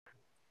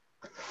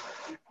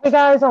Hey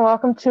guys, and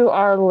welcome to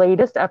our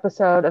latest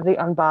episode of the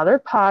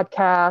Unbothered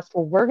podcast,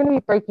 where we're going to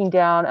be breaking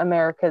down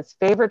America's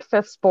favorite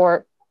fifth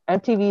sport,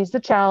 MTV's The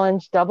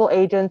Challenge, Double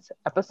Agents,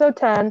 episode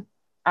 10,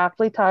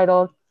 aptly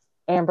titled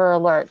Amber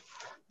Alert.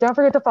 Don't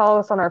forget to follow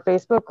us on our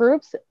Facebook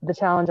groups, The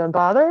Challenge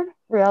Unbothered,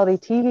 Reality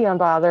TV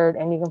Unbothered,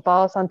 and you can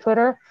follow us on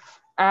Twitter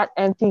at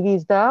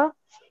MTV's The.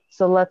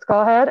 So let's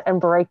go ahead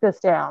and break this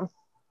down.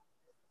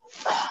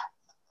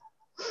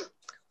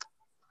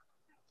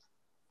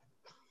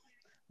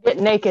 Get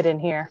naked in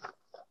here.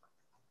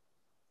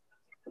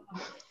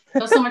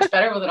 Feels so much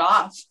better with it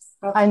off.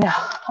 I know.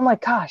 I'm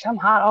like, gosh, I'm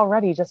hot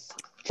already just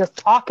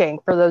talking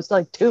for those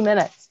like 2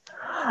 minutes.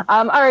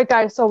 All right,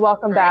 guys. So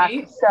welcome back.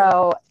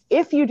 So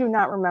if you do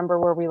not remember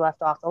where we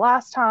left off the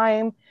last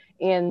time,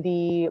 in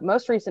the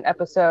most recent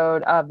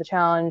episode of the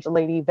challenge,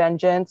 Lady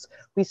Vengeance,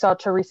 we saw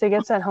Teresa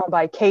get sent home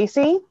by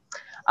Casey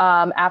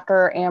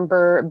after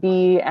Amber,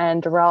 B,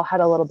 and Darrell had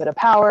a little bit of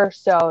power.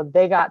 So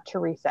they got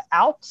Teresa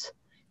out.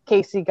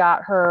 Casey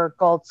got her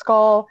gold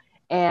skull,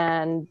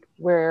 and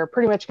we're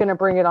pretty much going to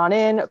bring it on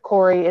in.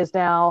 Corey is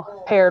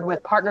now paired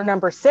with partner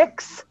number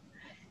 6,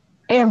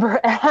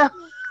 Amber M.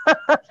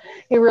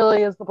 He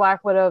really is the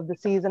Black Widow of the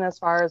season as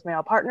far as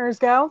male partners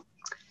go.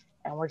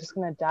 And we're just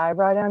going to dive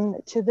right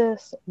into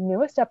this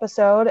newest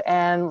episode.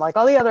 And like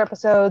all the other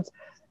episodes,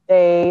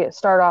 they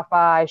start off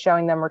by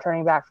showing them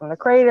returning back from the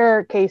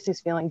crater. Casey's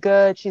feeling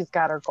good. She's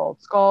got her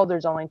gold skull.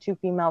 There's only 2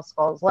 female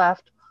skulls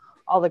left.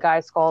 All the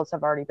guys' skulls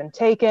have already been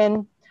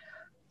taken.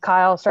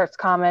 Kyle starts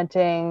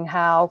commenting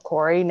how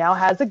Corey now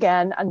has,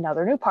 again,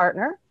 another new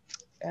partner.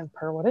 And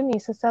per what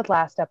Anissa said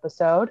last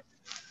episode,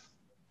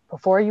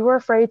 before you were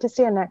afraid to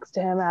stand next to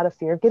him out of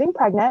fear of getting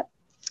pregnant,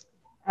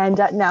 and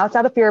now it's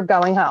out of fear of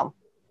going home.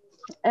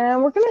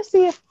 And we're going to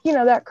see if,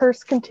 that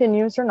curse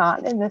continues or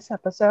not in this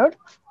episode.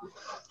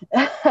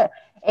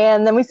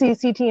 And then we see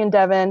CT and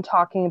Devin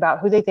talking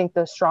about who they think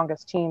the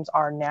strongest teams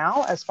are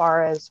now as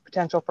far as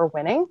potential for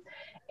winning.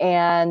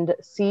 And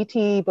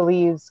CT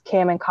believes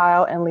Cam and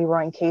Kyle and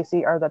Leroy and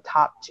Casey are the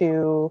top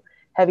 2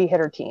 heavy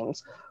hitter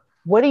teams.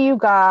 Do you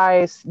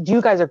guys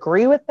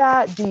agree with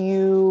that? Do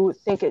you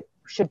think it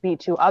should be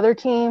 2 other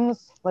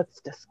teams?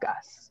 Let's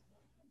discuss.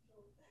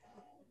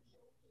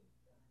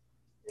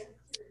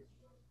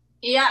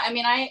 Yeah, I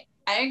mean, I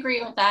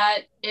agree with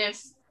that.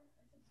 If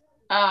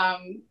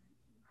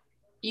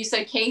you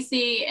said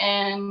Casey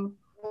and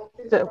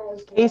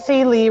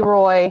Casey,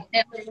 Leroy,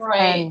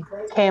 and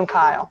Cam,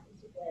 Kyle.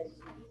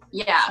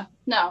 Yeah,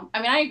 no,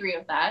 I mean, I agree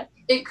with that.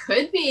 It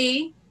could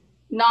be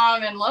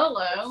Nam and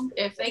Lolo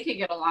if they could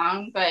get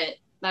along, but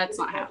that's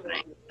not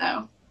happening.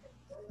 So,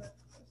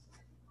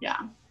 yeah.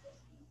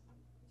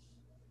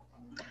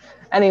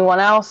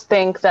 Anyone else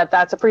think that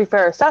that's a pretty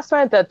fair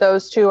assessment, that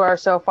those 2 are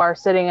so far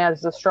sitting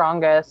as the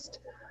strongest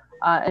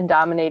and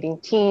dominating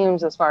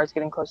teams as far as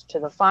getting closer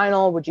to the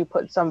final? Would you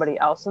put somebody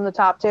else in the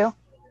top 2?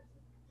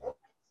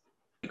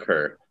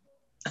 Concur.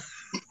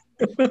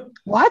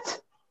 What?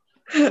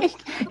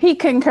 He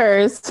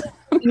concurs.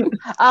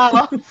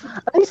 Oh,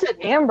 he said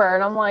Amber,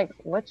 and I'm like,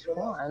 which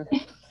one?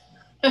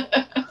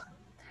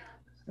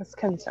 That's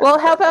concerned. Well,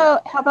 how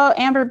about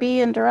Amber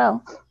B and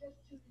Darrell?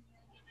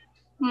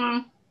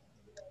 I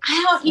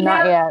don't.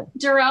 Not yet.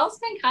 Darrell's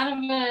been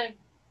kind of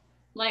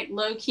a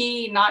low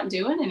key, not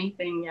doing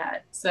anything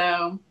yet.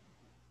 So,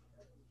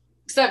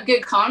 except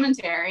good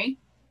commentary.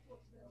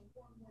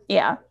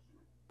 Yeah.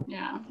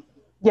 Yeah.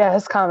 Yeah,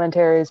 his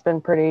commentary has been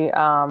pretty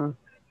on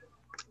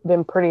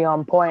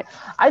point.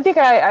 I think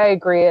I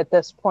agree at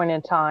this point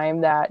in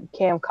time that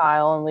Cam,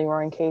 Kyle, and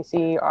Leroy and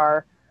Casey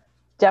are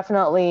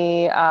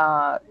definitely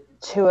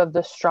 2 of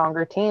the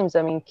stronger teams.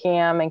 I mean,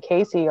 Cam and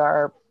Casey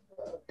are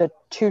the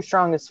 2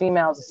 strongest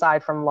females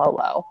aside from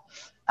Lolo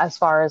as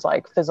far as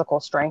physical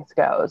strength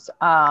goes.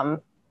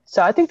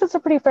 So I think that's a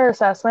pretty fair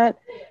assessment.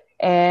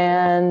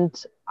 And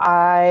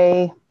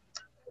I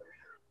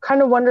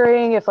kind of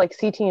wondering if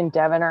CT and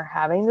Devin are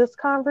having this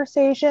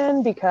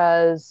conversation,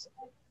 because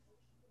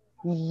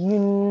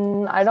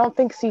I don't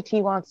think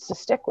CT wants to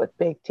stick with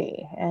Big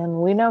T,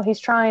 and we know he's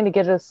trying to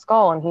get his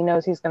skull, and he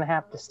knows he's going to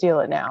have to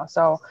steal it now.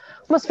 So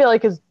I almost feel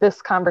like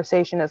this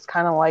conversation is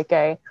kind of like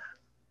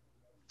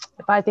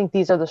if I think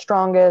these are the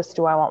strongest,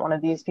 do I want one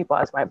of these people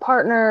as my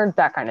partner?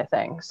 That kind of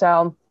thing.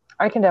 So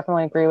I can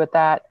definitely agree with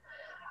that.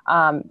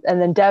 And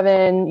then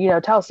Devin,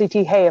 tells CT,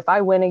 hey, if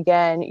I win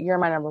again, you're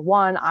my number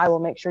 1. I will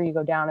make sure you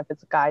go down. If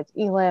it's a guy's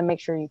elim,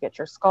 make sure you get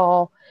your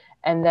skull.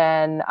 And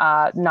then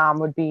Nam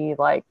would be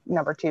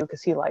number 2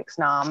 because he likes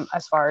Nam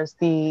as far as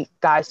the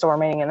guys still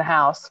remaining in the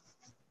house.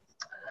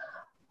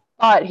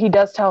 But he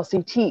does tell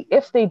CT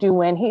if they do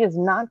win, he is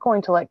not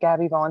going to let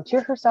Gabby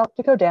volunteer herself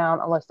to go down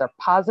unless they're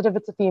positive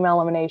it's a female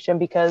elimination,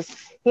 because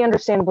he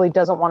understandably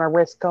doesn't want to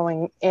risk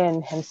going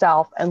in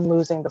himself and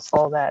losing the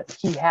skull that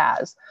he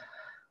has.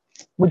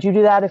 Would you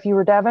do that if you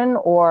were Devin,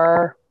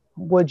 or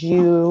would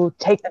you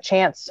take the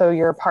chance so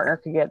your partner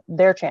could get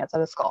their chance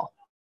at a skull?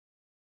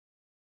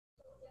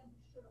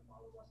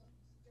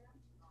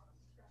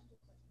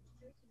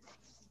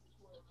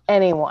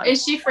 anyone.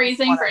 Is she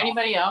freezing for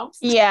anybody else?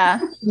 Yeah.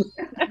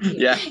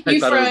 Yeah. You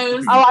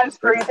froze. Oh, I was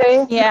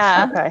freezing?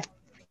 Yeah. Okay.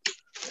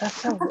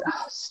 That's so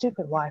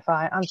stupid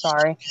Wi-Fi. I'm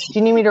sorry. Do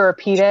you need me to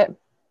repeat it?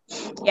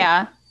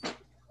 Yeah.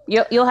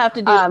 You'll have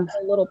to do a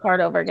little part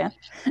over again.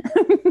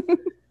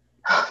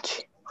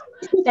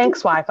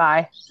 Thanks,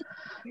 Wi-Fi.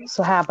 That's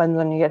what happens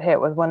when you get hit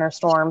with winter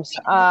storms.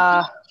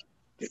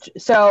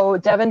 So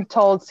Devin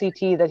told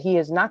CT that he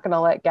is not going to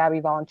let Gabby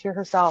volunteer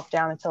herself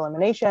down into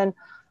elimination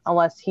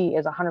unless he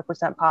is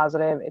 100%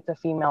 positive it's a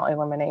female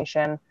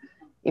elimination.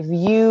 If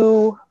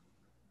you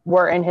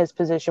were in his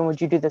position,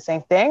 would you do the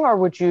same thing, or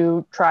would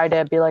you try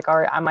to be like, all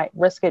right, I might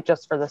risk it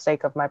just for the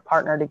sake of my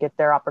partner to get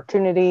their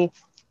opportunity?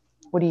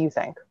 What do you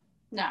think?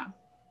 No.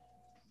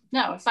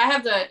 If I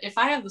have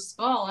the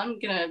skull, I'm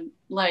gonna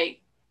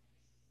like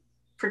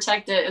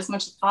protect it as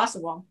much as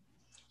possible.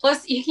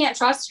 Plus, you can't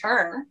trust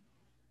her.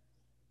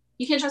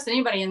 You can't trust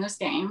anybody in this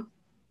game.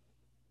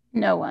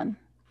 No one.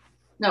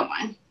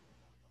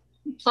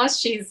 Plus,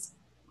 she's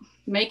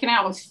making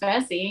out with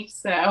Fezzy,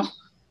 so.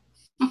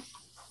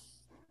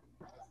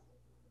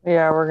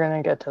 Yeah, we're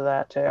going to get to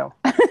that too.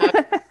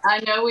 I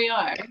know we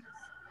are.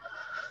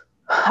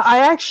 I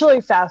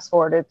actually fast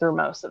forwarded through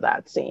most of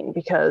that scene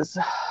because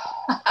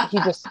he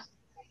just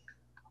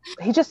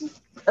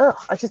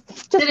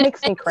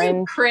makes me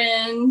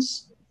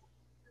cringe.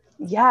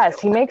 Yes,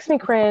 he makes me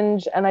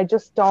cringe, and I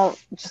just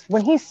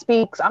when he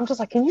speaks, I'm just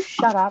like, can you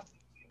shut up?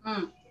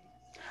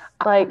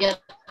 Like,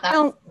 I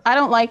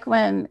don't like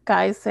when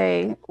guys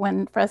say,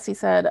 when Fressie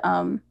said,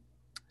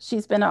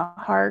 she's been a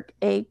hard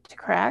egg to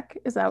crack.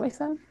 Is that what he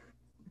said?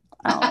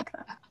 I don't like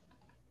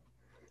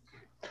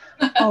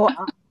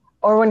that.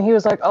 Or when he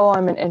was like, oh,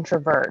 I'm an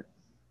introvert.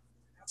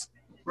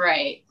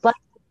 Right. Like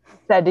I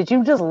said, did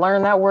you just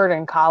learn that word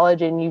in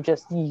college and you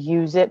just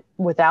use it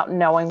without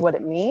knowing what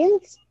it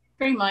means?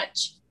 Pretty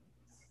much.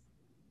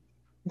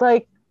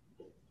 Like,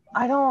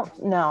 I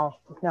don't know.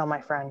 No,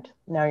 my friend.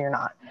 No, you're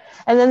not.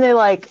 And then they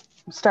like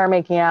start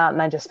making out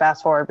and I just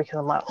fast forward because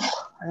I'm like,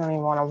 I don't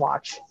even want to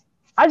watch.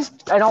 I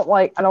don't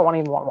want to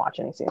even watch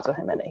any scenes with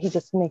him in it. He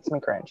just makes me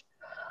cringe.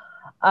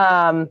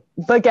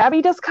 But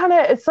Gabby just kind of,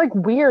 it's like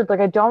weird. Like,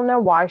 I don't know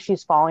why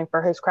she's falling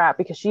for his crap,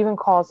 because she even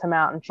calls him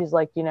out and she's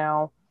like, you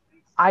know,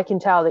 I can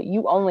tell that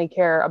you only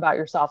care about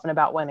yourself and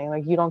about winning.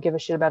 Like, you don't give a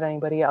shit about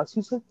anybody else.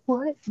 He's like,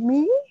 what?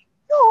 Me?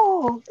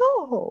 No.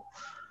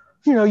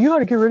 You know, you got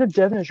to get rid of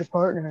Devin as your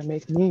partner and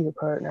make me your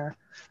partner.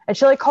 And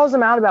she like calls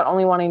him out about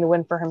only wanting to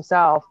win for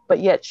himself, but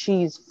yet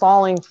she's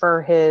falling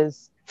for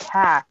his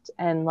tact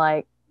and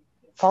like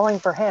falling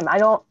for him. I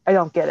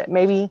don't get it.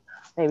 Maybe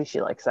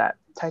she likes that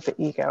type of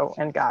ego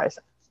in guys.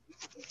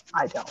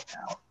 I don't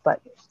know, but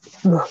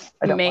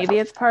maybe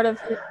it's part of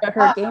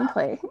her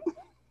gameplay.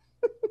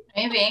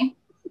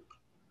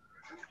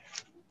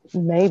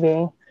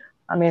 Maybe.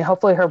 I mean,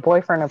 hopefully her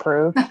boyfriend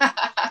approved.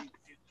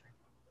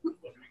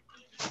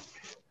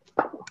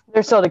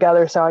 They're still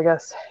together, so I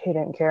guess he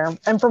didn't care.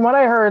 And from what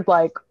I heard,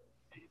 like,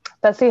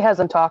 Bessie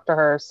hasn't talked to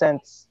her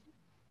since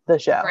the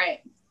show.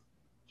 Right.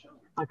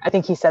 Like, I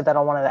think he said that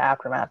on one of the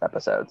Aftermath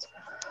episodes.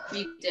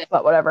 He did.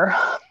 But whatever.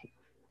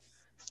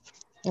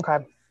 Okay.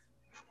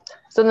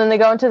 So then they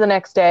go into the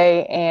next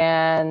day,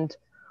 and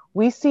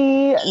we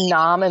see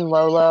Nam and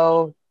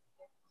Lolo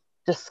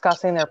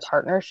discussing their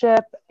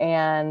partnership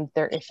and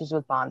their issues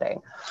with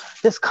bonding.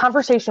 This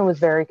conversation was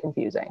very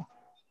confusing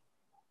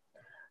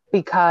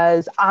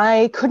because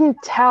I couldn't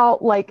tell,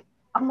 like,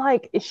 I'm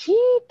like, is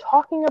she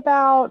talking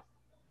about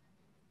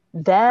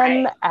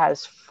them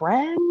as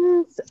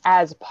friends,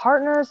 as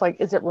partners? Like,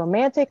 is it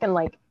romantic? And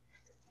like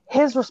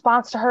his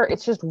response to her,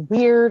 it's just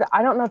weird.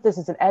 I don't know if this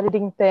is an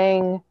editing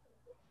thing.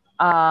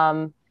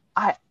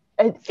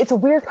 It's a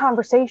weird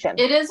conversation.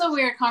 It is a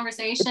weird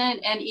conversation.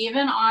 And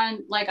even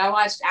on, like, I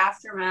watched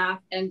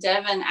Aftermath and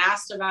Devin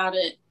asked about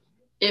it,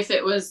 if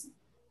it was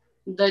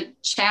the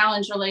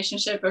challenge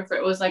relationship or if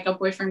it was like a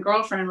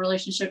boyfriend-girlfriend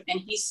relationship, and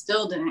he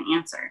still didn't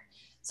answer.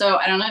 So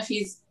I don't know if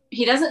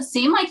he doesn't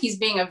seem like he's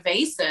being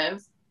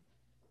evasive.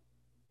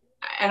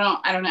 I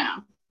don't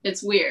know.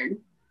 It's weird.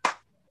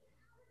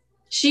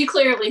 She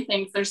clearly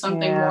thinks there's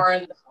something more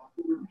than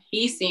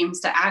he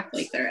seems to act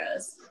like there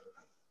is.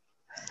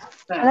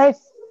 But. And I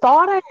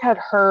thought I had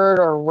heard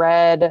or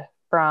read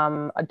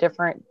from a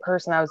different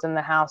person I was in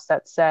the house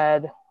that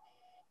said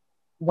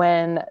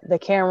when the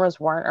cameras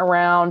weren't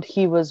around,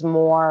 he was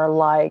more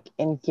like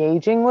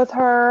engaging with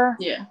her.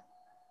 Yeah.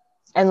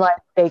 And like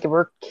they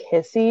were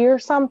kissy or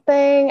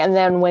something. And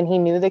then when he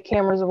knew the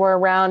cameras were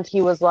around,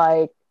 he was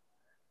like,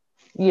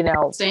 you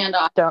know, stand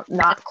off.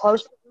 Not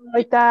close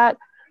like that.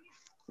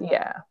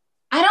 Yeah.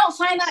 I don't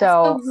find that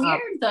so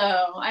weird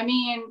though. I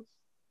mean,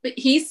 but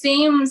he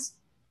seems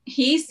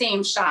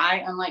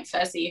shy, unlike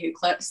Fessy, who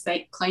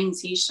claims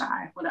he's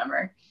shy,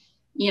 whatever.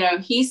 You know,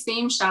 he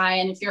seems shy,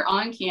 and if you're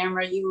on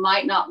camera, you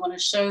might not want to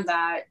show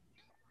that.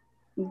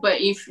 But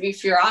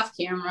if you're off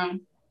camera,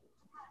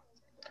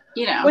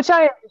 you know. Which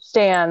I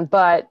understand,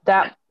 but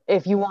that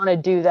if you want to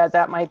do that,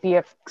 that might be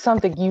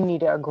something you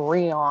need to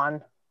agree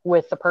on.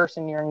 with the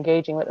person you're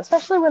engaging with,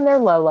 especially when they're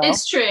Lolo.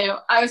 It's true.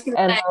 I was going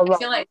to say, I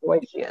feel like the way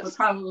she is. would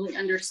probably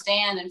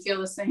understand and feel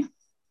the same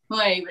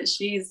way, but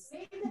she's...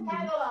 Leave the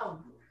tag alone.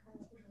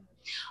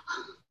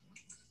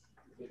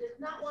 She does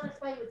not want to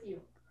fight with you.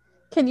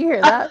 Can you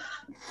hear that?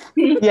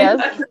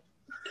 Yes.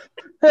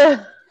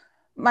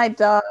 My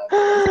dog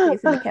is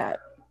chasing the cat.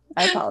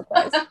 I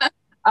apologize.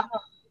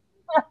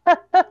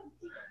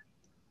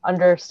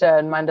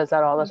 Understood. Mine does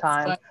that all the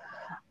time.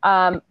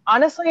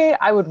 Honestly,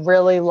 I would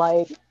really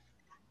like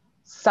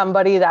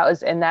somebody that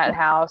was in that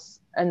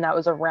house and that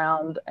was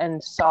around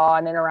and saw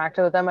and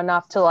interacted with them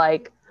enough to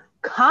like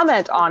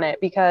comment on it,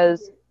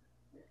 because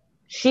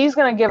she's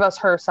going to give us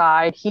her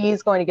side,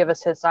 he's going to give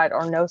us his side,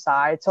 or no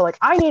side. So like,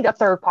 I need a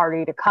third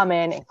party to come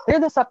in and clear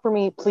this up for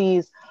me,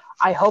 please.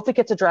 I hope it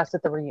gets addressed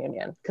at the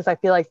reunion, because I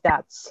feel like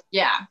that's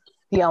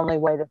the only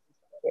way to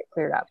get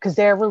cleared up, because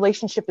their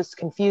relationship is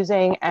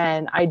confusing,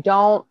 and I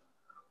don't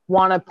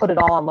want to put it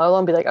all on Lola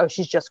and be like, oh,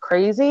 she's just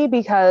crazy,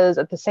 because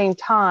at the same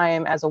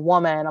time, as a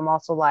woman, I'm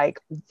also like,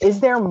 is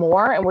there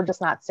more and we're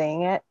just not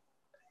seeing it?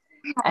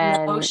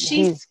 And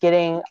he's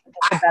getting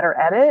a better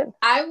edit.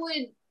 I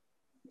would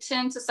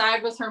tend to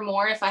side with her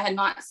more if I had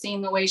not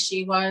seen the way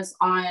she was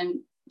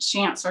on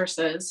Chance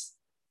versus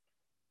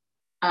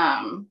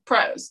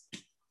Pros,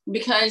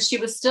 because she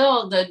was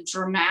still the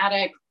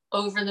dramatic,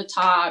 over the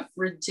top,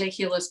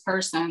 ridiculous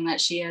person that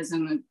she is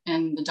in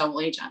the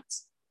Double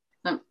Agents.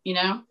 You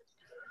know?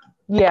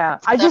 Yeah,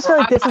 I just feel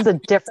like this is a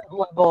different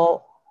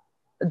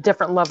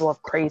level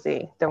of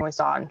crazy than we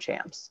saw in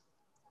Champs.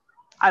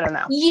 I don't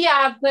know.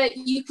 Yeah, but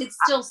you could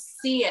still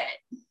see it.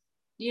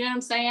 You know what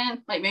I'm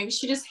saying? Like, maybe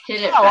she just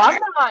hit it.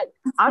 Oh,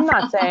 I'm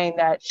not saying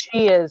that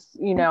she is,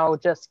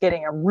 just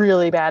getting a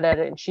really bad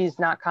edit and she's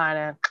not kind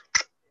of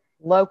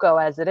loco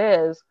as it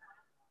is.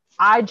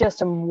 I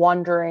just am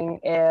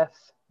wondering if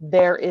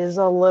there is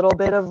a little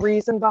bit of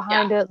reason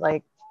behind it,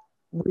 like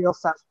real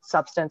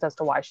substance as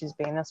to why she's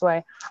being this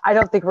way. I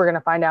don't think we're going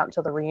to find out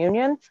until the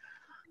reunion.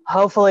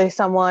 Hopefully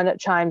someone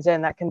chimes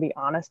in that can be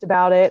honest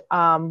about it.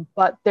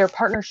 But their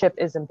partnership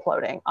is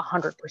imploding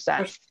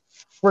 100%,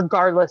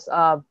 regardless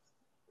of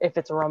if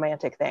it's a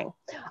romantic thing.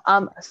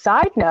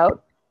 Side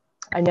note,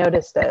 I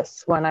noticed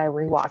this when I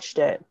rewatched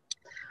it,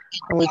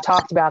 and we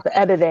talked about the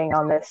editing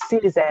on this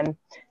season.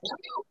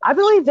 I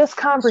believe this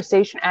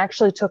conversation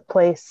actually took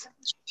place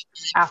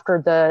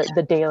after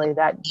the daily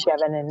that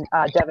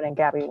Devin and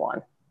Gabby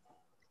won.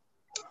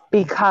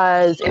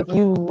 Because if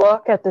you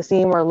look at the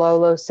scene where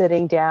Lolo's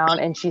sitting down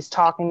and she's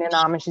talking to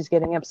Nam and she's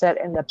getting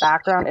upset, in the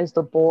background is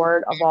the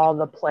board of all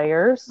the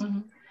players.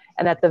 Mm-hmm.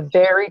 And at the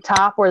very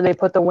top where they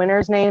put the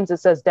winners' names, it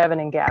says Devin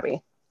and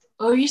Gabby.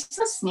 Oh, you're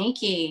so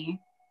sneaky.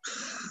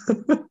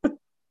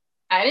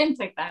 I didn't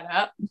pick that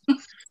up.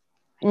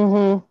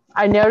 Mm-hmm.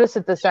 I noticed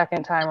it the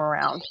second time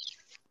around.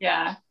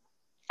 Yeah.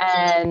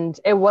 And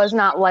it was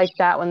not like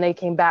that when they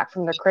came back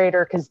from the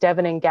crater, because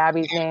Devin and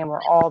Gabby's name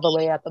were all the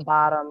way at the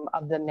bottom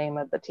of the name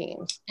of the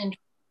teams. And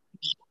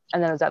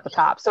then it was at the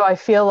top. So I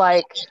feel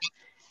like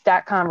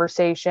that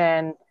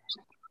conversation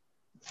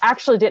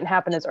actually didn't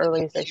happen as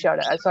early as they showed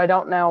it. So I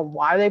don't know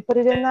why they put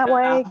it in that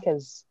way,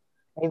 because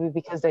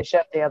they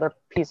showed the other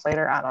piece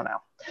later. I don't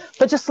know.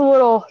 But just a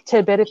little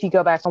tidbit, if you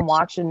go back and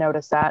watch and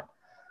notice that.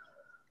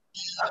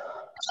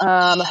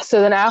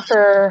 So then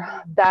after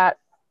that,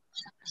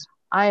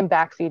 I am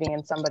backfeeding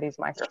in somebody's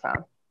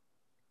microphone.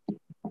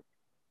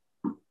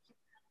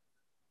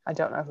 I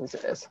don't know whose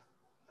it is.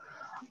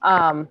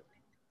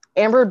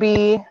 Amber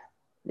B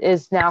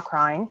is now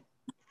crying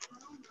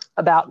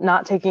about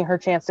not taking her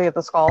chance to get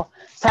the skull.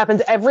 This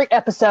happens every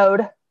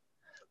episode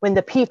when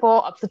the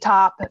people up the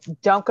top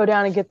don't go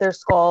down and get their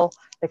skull.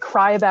 They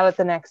cry about it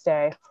the next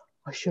day.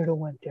 I should have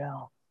went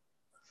down.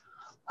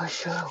 I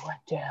should have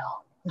went down.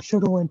 I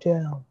should have went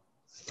down.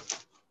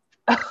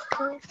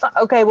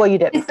 Okay, well, you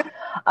didn't.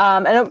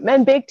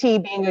 And Big T,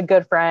 being a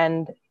good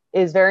friend,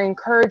 is very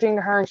encouraging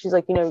to her. And she's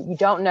like, you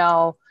don't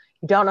know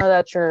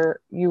that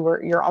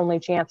your only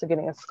chance of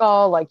getting a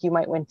skull. Like, you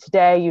might win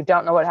today. You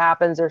don't know what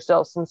happens. There's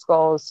still some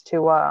skulls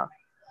to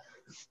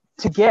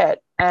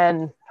get.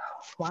 And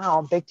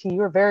wow, Big T, you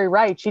were very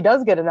right. She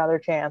does get another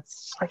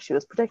chance. Like, she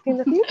was predicting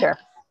the future.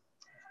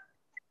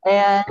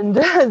 And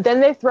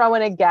then they throw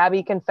in a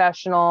Gabby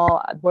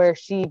confessional where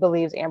she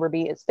believes Amber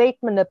B is fake,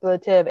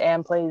 manipulative,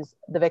 and plays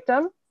the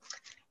victim.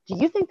 Do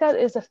you think that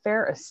is a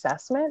fair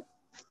assessment?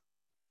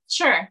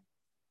 Sure.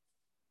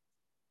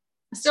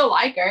 I still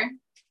like her.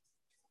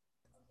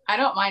 I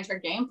don't mind her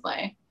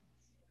gameplay.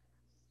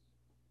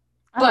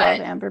 I love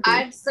Amber B.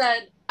 I've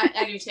said,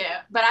 I do too,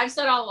 but I've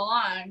said all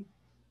along,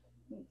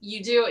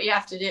 you do what you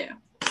have to do.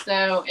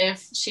 So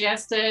if she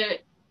has to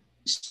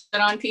shit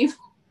on people,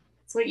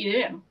 that's what you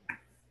do.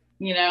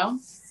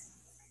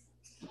 It's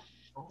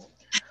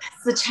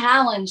the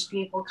challenge,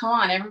 people. Come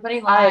on, everybody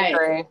lies. I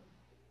agree.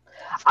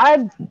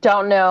 I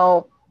don't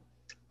know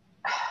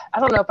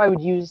if I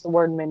would use the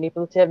word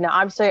manipulative. Now,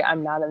 obviously,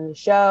 I'm not in the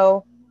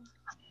show.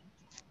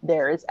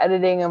 There is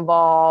editing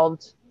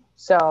involved.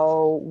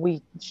 So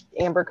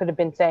Amber could have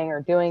been saying or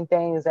doing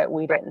things that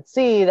we didn't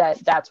see.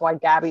 That's why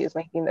Gabby is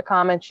making the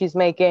comments she's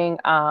making.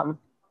 I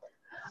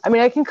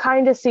mean, I can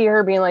kind of see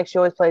her being like, she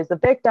always plays the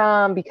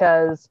victim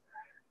because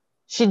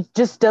she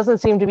just doesn't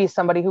seem to be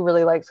somebody who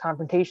really likes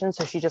confrontation.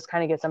 So she just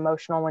kind of gets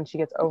emotional when she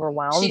gets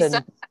overwhelmed.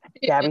 And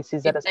Gabby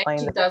sees that as playing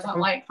the victim. She doesn't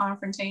like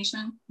confrontation.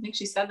 I think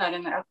she said that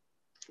in there.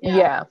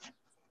 Yeah.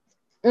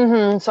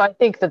 Mm-hmm. So I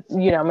think that,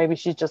 maybe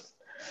she just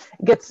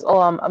gets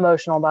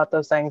emotional about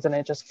those things, and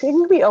it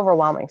can be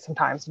overwhelming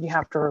sometimes, and you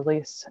have to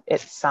release it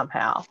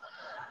somehow.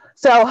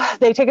 So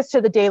they take us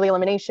to the daily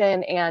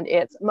elimination, and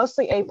it's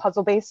mostly a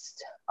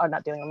puzzle-based,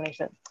 not daily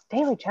elimination,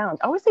 daily challenge.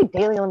 I always say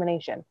daily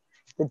elimination.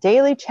 The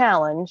daily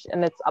challenge,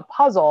 and it's a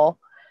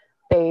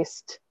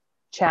puzzle-based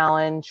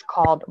challenge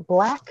called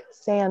Black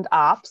Sand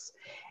Ops.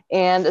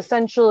 And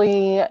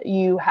essentially,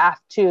 you have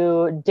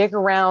to dig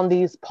around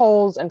these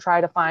poles and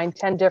try to find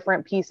 10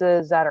 different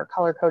pieces that are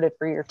color-coded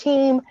for your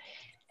team.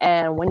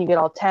 And when you get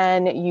all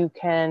 10, you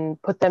can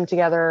put them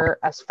together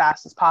as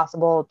fast as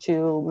possible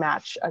to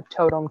match a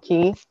totem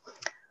key.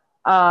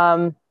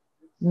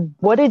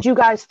 What did you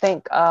guys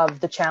think of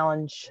the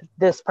challenge,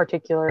 this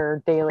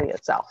particular daily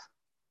itself?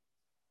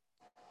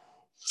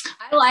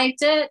 I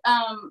liked it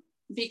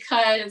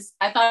because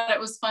I thought it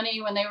was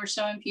funny when they were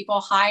showing people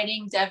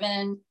hiding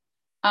Devin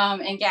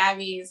and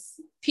Gabby's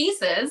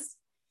pieces.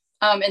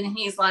 And then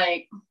he's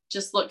like,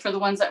 just look for the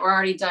ones that were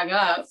already dug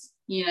up,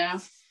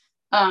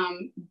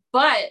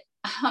 But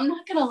I'm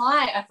not going to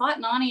lie. I thought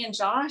Nani and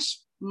Josh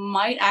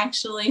might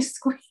actually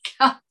squeak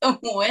out the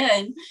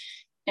win.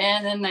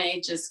 And then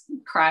they just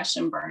crashed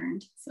and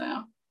burned. So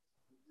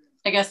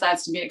I guess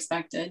that's to be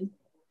expected.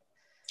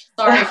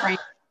 Sorry, Frank.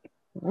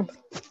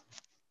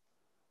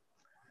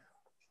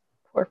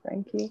 Poor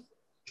Frankie.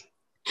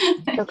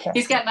 Okay.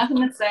 He's got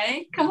nothing to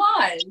say. Come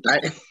on.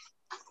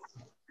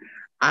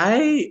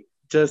 I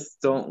just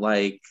don't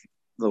like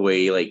the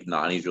way like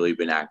Nani's really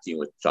been acting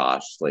with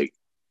Josh. Like,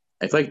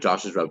 I feel like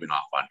Josh is rubbing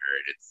off on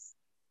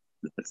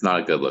her. It's not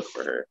a good look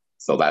for her.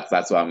 So that's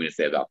what I'm going to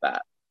say about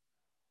that.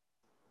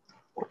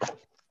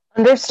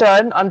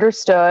 Understood.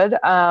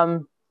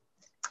 And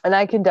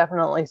I can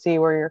definitely see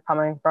where you're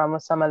coming from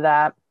with some of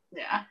that.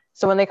 Yeah.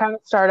 So when they kind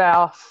of start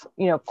off,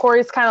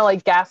 Corey's kind of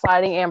like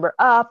gaslighting Amber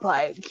up,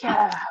 like,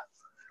 yeah,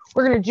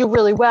 we're going to do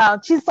really well.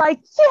 And she's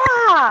like,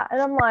 yeah.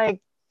 And I'm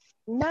like,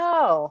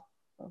 no,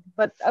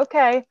 but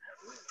okay.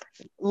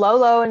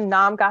 Lolo and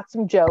Nam got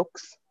some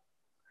jokes.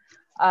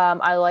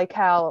 I like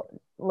how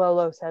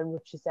Lolo said,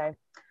 what'd she say?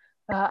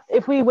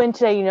 If we win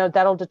today,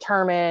 that'll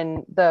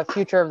determine the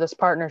future of this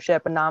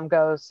partnership. And Nam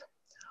goes,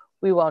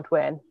 we won't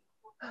win.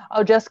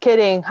 Oh, just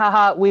kidding.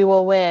 Haha, we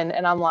will win.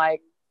 And I'm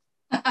like,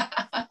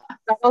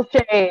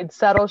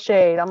 subtle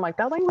shade. I'm like,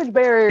 that language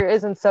barrier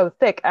isn't so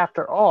thick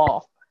after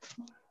all.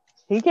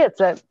 He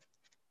gets it.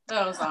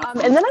 That was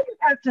awesome. And then I just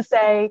have to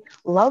say,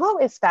 Lolo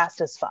is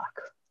fast as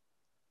fuck.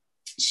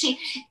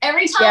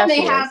 Every time they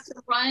have to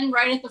run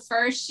right at the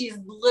first, she's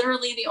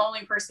literally the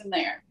only person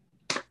there.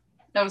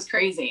 That was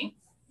crazy.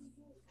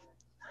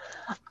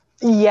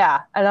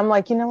 Yeah, and I'm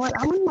like, you know what?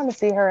 I wouldn't want to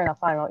see her in a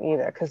final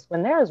either, because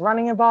when there's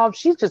running involved,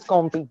 she's just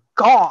going to be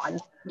gone.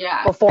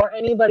 Yeah. Before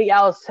anybody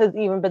else has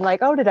even been like,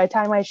 oh, did I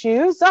tie my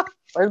shoes? Oh,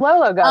 where'd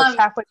Lolo go?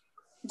 Halfway.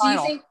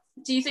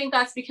 Do you think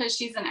that's because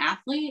she's an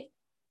athlete?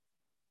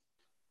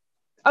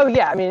 Oh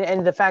yeah, I mean,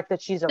 and the fact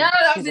that she's a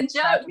that was a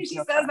joke. She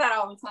says that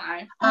all the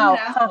time.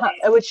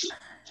 Which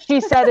she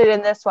said it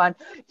in this one.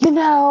 In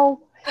my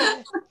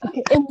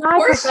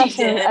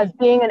profession as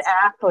being an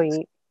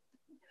athlete,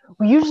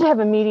 we usually have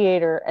a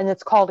mediator, and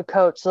it's called a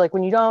coach. So like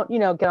when you don't,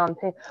 get on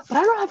pay, but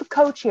I don't have a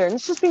coach here, and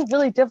it's just being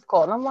really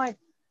difficult. And I'm like,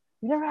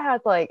 you never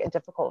had like a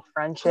difficult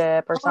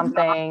friendship or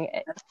something?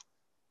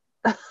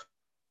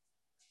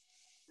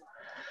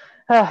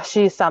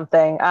 She's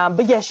something.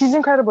 But yeah, she's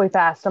incredibly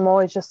fast. I'm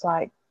always just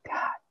like,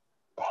 God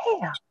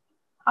damn.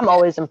 I'm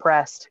always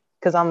impressed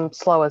because I'm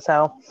slow as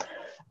hell.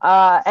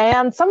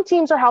 And some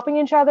teams are helping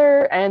each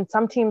other and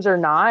some teams are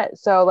not.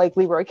 So like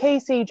Leroy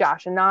Casey,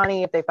 Josh and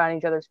Nani, if they find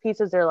each other's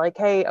pieces, they're like,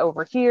 hey,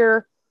 over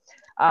here.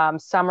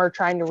 Some are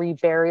trying to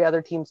rebury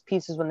other teams'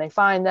 pieces when they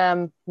find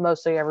them.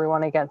 Mostly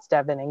everyone against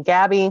Devin and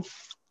Gabby.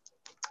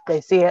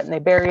 They see it and they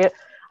bury it.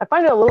 I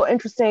find it a little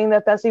interesting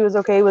that Fessy was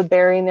okay with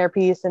burying their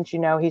piece, since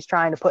he's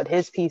trying to put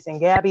his piece in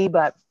Gabby,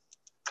 but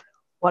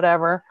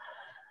whatever.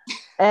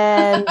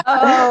 And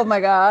oh my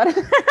god,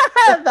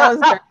 that was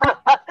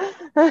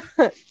great.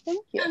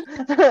 Thank you.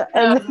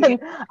 And then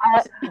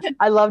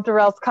I love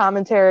Darrell's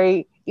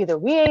commentary. Either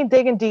we ain't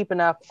digging deep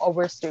enough or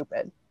we're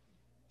stupid.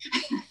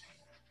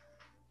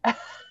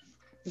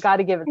 Got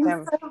to give it to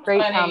him. So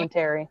Great funny.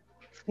 commentary.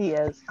 He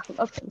is. I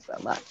love him so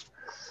much.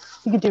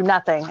 He could do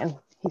nothing, and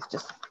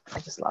I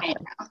just love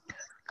him.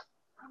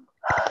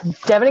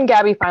 Devin and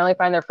Gabby finally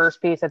find their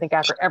first piece, I think,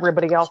 after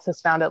everybody else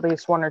has found at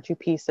least one or two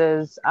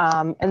pieces.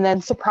 And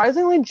then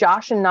surprisingly,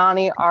 Josh and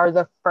Nani are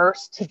the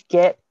first to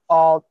get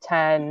all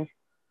 10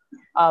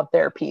 of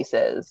their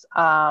pieces.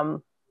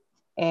 And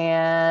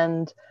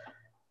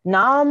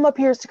Nam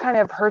appears to kind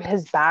of hurt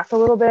his back a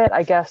little bit,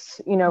 I guess,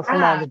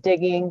 from all the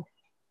digging.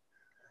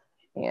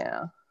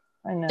 Yeah,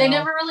 I know. They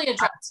never really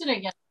addressed it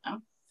again,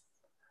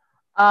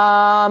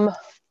 though.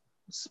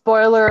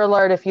 Spoiler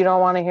alert, if you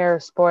don't want to hear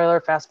a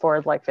spoiler, fast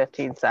forward like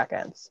 15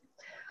 seconds.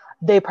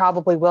 They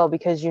probably will,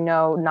 because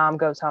Nam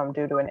goes home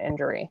due to an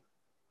injury.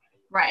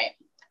 Right.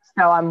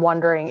 So I'm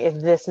wondering if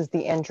this is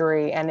the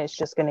injury and it's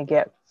just going to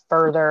get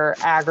further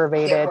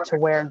aggravated to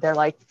where they're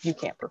like, you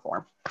can't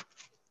perform.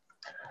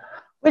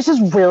 Which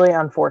is really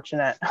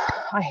unfortunate.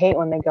 I hate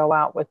when they go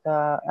out with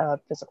a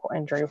physical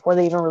injury before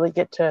they even really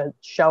get to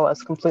show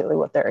us completely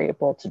what they're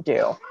able to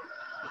do.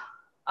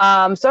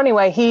 So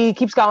anyway, he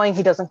keeps going.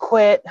 He doesn't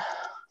quit,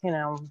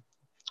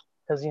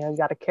 because, you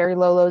got to carry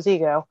Lolo's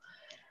ego.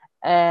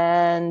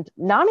 And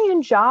Nani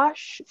and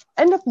Josh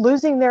end up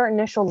losing their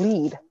initial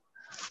lead.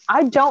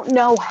 I don't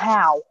know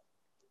how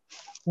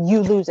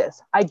you lose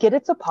this. I get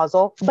it's a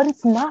puzzle, but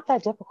it's not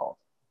that difficult.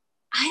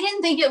 I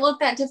didn't think it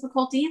looked that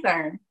difficult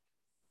either.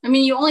 I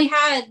mean, you only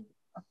had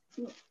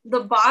the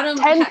bottom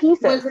 10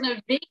 pieces. Was in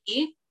a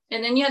V,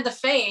 and then you had the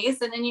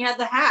face, and then you had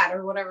the hat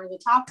or whatever the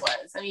top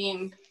was. I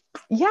mean,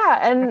 yeah,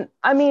 and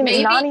I mean,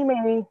 Nani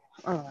maybe.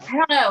 I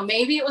don't know.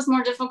 Maybe it was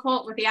more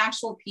difficult with the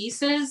actual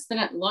pieces than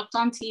it looked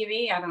on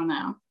TV. I don't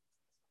know.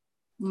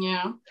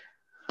 Yeah.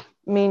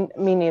 Me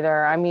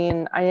neither. I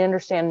mean, I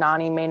understand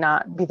Nani may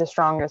not be the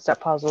strongest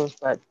at puzzles,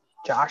 but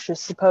Josh is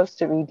supposed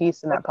to be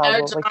decent at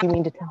puzzles. Like, you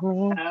mean to tell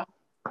me?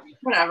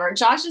 Whatever.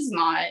 Josh is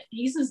not.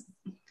 He's just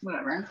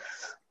whatever.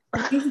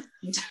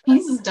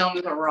 He's as dumb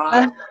as a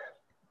rock.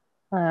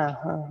 I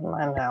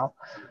know.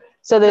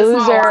 So they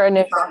lose their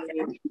initial.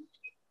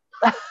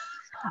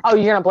 Oh,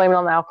 you're gonna blame it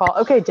on the alcohol?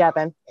 Okay,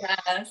 Devin.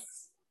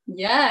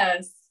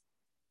 Yes.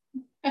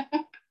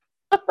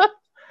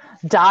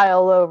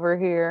 Dial over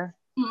here.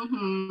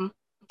 Mm-hmm.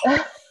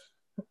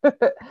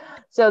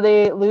 So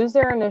they lose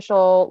their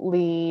initial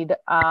lead,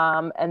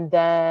 and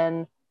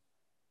then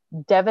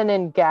Devin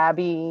and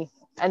Gabby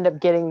end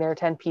up getting their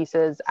 10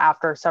 pieces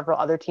after several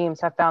other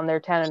teams have found their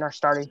 10 and are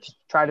starting to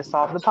try to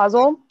solve the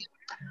puzzle.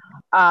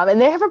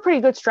 And they have a pretty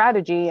good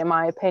strategy, in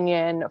my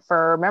opinion,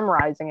 for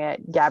memorizing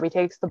it. Gabby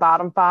takes the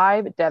bottom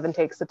 5, Devin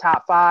takes the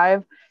top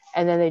 5,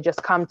 and then they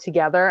just come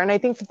together. And I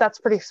think that that's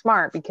pretty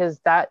smart, because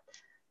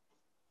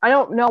I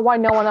don't know why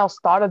no one else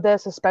thought of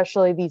this,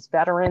 especially these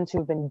veterans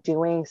who've been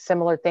doing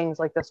similar things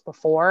like this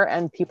before.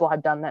 And people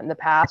had done that in the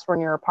past. When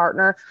you're a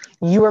partner,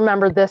 you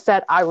remember this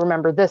set, I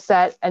remember this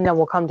set, and then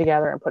we'll come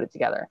together and put it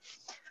together.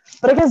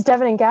 But I guess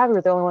Devin and Gabby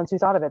were the only ones who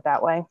thought of it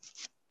that way.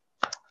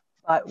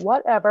 But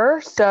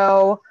whatever.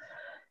 So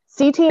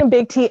CT and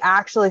Big T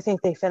actually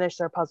think they finished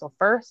their puzzle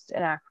first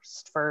and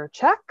asked for a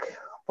check.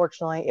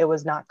 Fortunately, it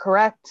was not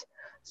correct.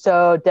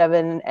 So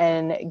Devin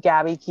and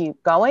Gabby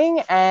keep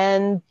going,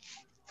 and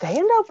they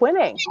end up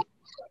winning.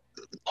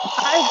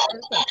 I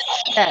was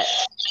upset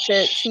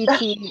that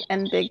CT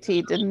and Big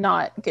T did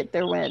not get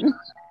their win.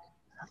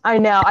 I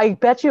know. I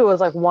bet you it was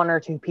like 1 or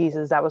 2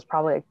 pieces that was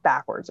probably like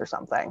backwards or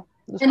something.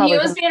 And he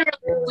was being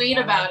really sweet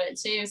about it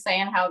too,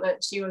 saying how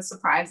that she was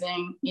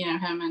surprising,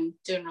 him and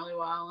doing really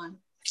well. And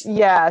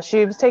yeah,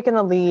 she was taking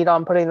the lead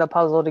on putting the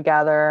puzzle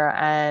together.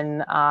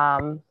 And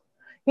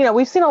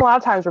we've seen a lot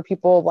of times where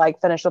people like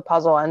finish the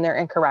puzzle and they're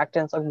incorrect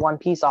and it's like 1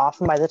 piece off,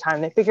 and by the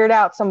time they figure it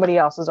out, somebody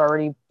else has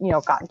already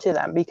gotten to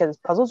them, because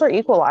puzzles are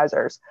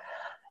equalizers.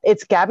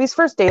 It's Gabby's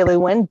first daily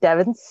win,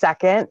 Devin's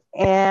second.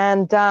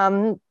 And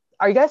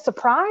are you guys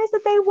surprised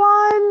that they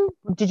won?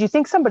 Did you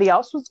think somebody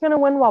else was going to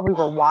win while we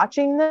were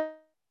watching this?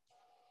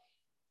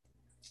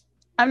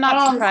 I'm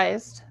not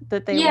surprised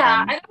that they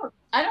won.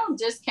 I don't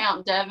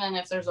discount Devin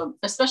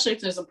especially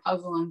if there's a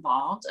puzzle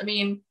involved. I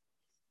mean,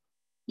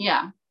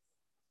 yeah,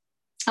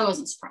 I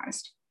wasn't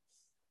surprised.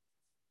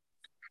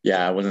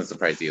 Yeah, I wasn't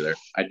surprised either.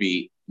 I'd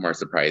be more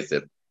surprised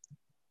if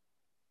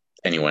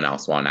anyone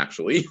else won,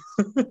 actually.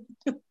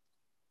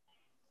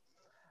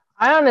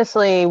 I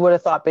honestly would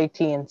have thought Big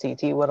T and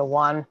CT would have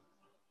won,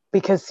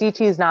 because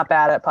CT is not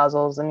bad at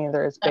puzzles and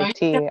neither is Big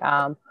T.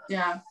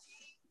 Yeah.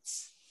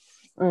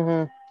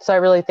 Mm-hmm. So I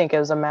really think it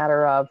was a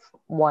matter of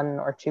 1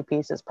 or 2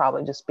 pieces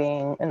probably just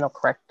being in the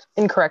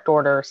incorrect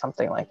order or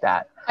something like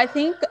that. I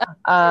think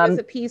there was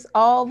a piece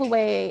all the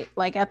way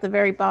like at the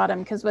very bottom,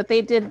 because what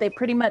they did, they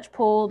pretty much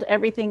pulled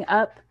everything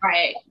up.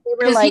 Right.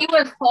 Because he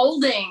was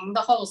holding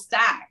the whole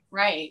stack.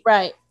 Right.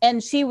 Right.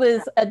 And she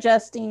was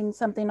adjusting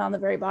something on the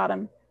very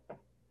bottom.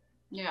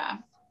 Yeah.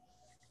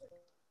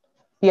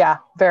 Yeah,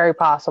 very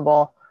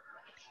possible.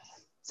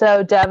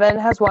 So Devin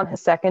has won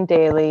his second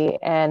daily,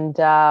 and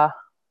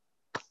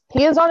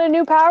he is on a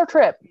new power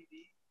trip.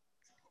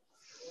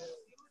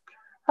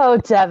 Oh,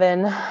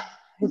 Devin.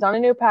 He's on a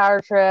new power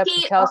trip.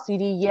 He tells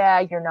CD, yeah,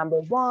 you're number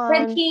 1.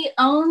 But he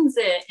owns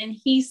it, and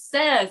he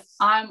says,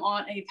 I'm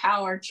on a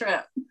power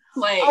trip.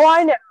 Like, oh,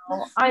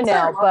 I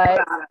know,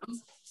 but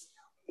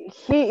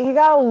he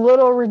got a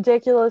little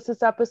ridiculous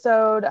this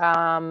episode.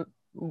 And,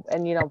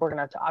 we're going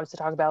to obviously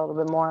talk about it a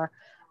little bit more.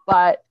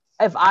 But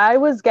if I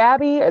was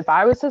Gabby, if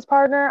I was his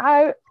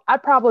partner, I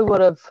probably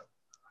would have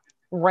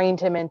reined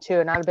him into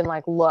it, and I'd have been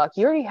like, look,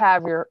 you already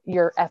have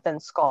your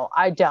effing skull.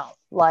 I don't.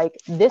 Like,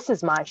 this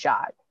is my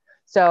shot.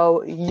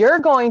 So you're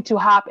going to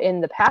hop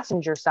in the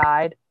passenger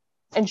side,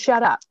 and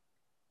shut up.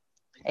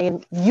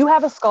 And you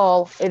have a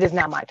skull. It is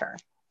now my turn.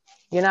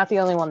 You're not the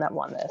only one that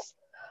won this.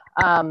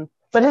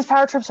 But his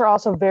power trips are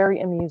also very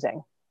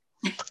amusing.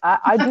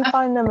 I do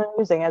find them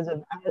amusing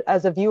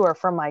as a viewer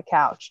from my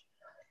couch.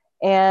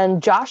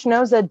 And Josh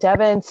knows that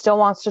Devin still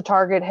wants to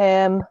target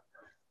him.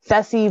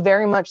 Fessy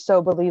very much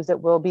so believes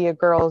it will be a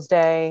girls'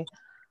 day.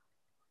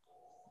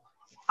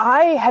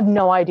 I have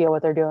no idea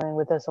what they're doing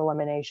with this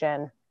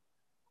elimination,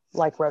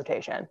 like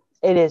rotation.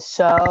 It is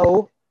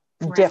so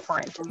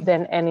different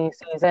than any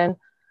season.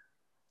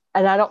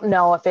 And I don't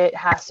know if it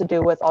has to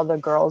do with all the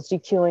girls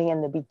DQing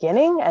in the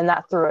beginning and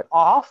that threw it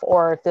off,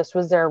 or if this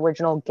was their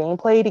original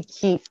gameplay to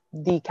keep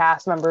the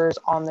cast members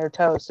on their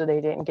toes so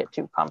they didn't get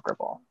too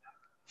comfortable.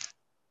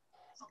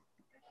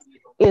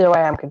 Either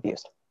way, I'm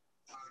confused.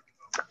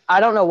 I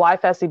don't know why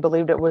Fessy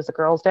believed it was a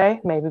girls'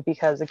 day. Maybe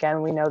because,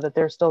 again, we know that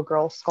there's still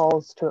girl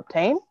skulls to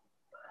obtain.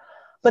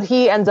 But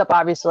he ends up,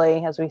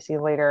 obviously, as we see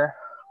later,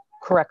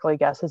 correctly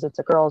guesses it's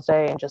a girls'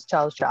 day and just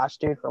tells Josh,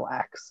 dude,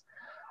 relax.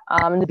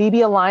 The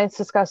BB Alliance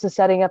discusses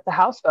setting up the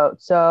house vote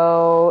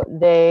so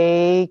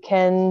they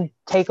can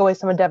take away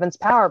some of Devin's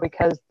power,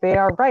 because they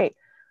are right.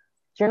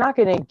 You're not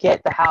going to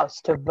get the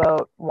house to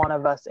vote one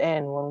of us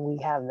in when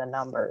we have the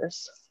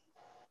numbers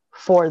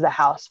for the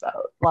house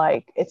vote.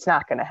 Like, it's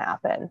not going to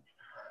happen.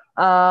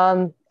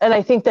 And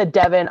I think that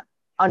Devin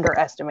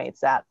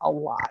underestimates that a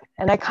lot.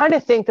 And I kind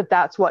of think that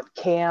that's what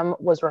Cam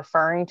was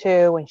referring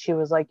to when she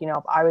was like,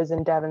 if I was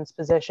in Devin's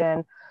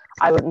position,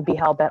 I wouldn't be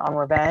hell-bent on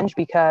revenge,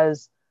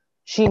 because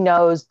she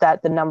knows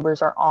that the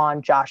numbers are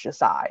on Josh's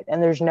side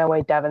and there's no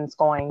way Devin's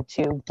going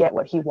to get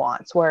what he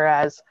wants.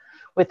 Whereas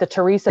with the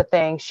Teresa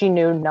thing, she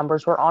knew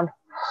numbers were on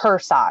her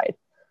side.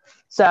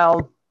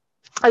 So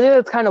I think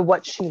that's kind of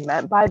what she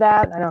meant by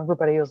that. I know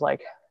everybody was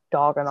like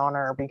dogging on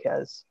her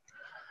because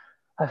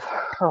of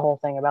her whole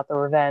thing about the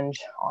revenge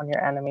on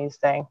your enemies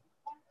thing.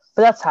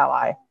 But that's how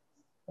I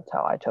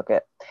took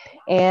it.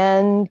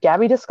 And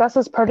Gabby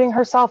discusses putting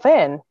herself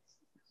in.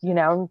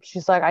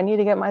 She's like, I need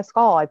to get my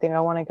skull. I think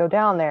I want to go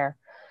down there.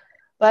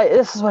 But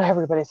this is what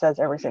everybody says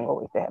every single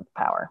week they have the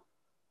power.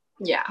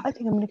 Yeah. I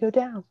think I'm going to go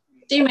down.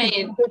 She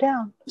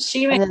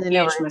made a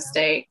huge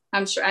mistake.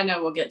 I'm sure, I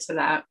know we'll get to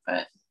that,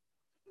 but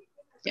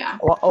yeah.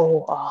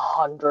 Well,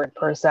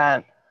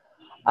 100%.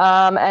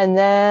 And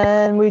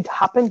then we'd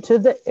hop into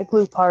the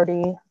igloo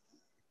party.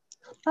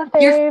 My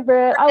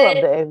favorite. I love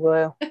the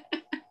igloo.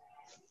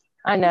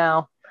 I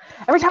know.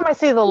 Every time I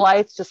see the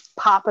lights just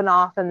popping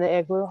off in the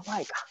igloo, I'm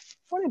like, I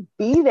want to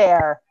be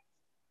there.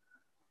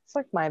 It's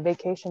like my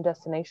vacation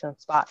destination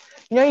spot.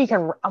 I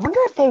wonder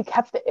if they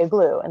kept the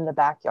igloo in the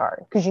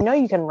backyard, because you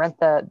can rent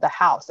the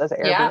house as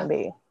an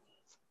Airbnb.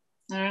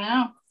 I don't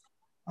know.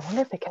 I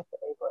wonder if they kept the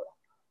igloo.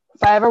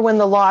 If I ever win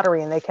the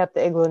lottery and they kept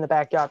the igloo in the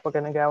backyard, we're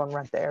going to go and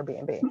rent the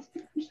Airbnb.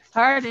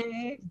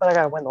 Party. But I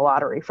got to win the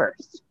lottery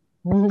first.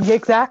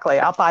 Exactly.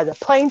 I'll buy the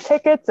plane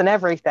tickets and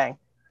everything.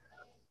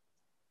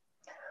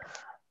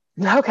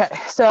 Okay,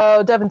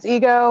 so Devin's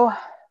ego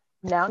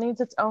now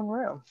needs its own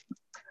room.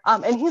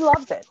 And he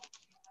loves it.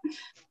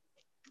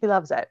 He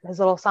loves it. His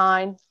little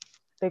sign,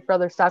 Big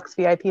Brother Sucks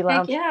VIP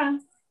Lounge. Heck yeah.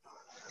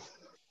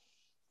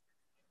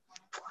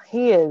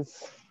 He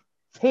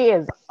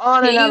is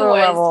on another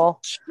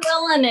level.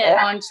 Killing it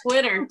on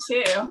Twitter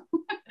too.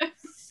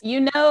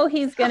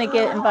 He's going to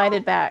get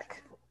invited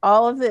back.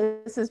 All of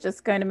this is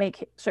just going to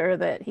make sure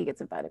that he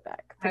gets invited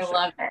back. I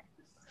love it.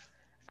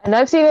 And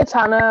I've seen a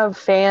ton of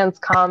fans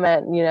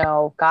comment,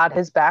 God,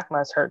 his back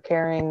must hurt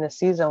carrying this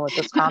season with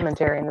this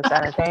commentary and this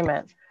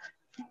entertainment.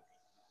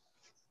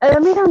 And I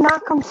mean, they're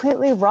not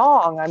completely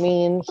wrong. I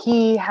mean,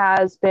 he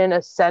has been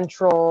a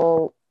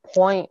central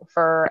point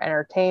for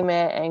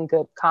entertainment and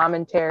good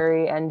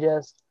commentary and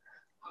just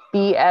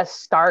BS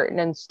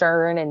starting and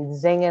stirring and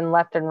zinging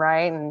left and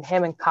right, and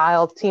him and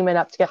Kyle teaming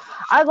up together.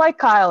 I like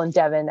Kyle and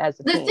Devin as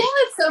a team. The thing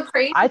that's so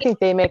crazy, I think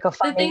they make a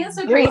funny The thing that's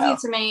so duo. crazy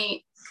to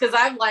me, because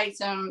I've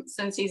liked him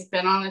since he's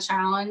been on the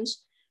challenge.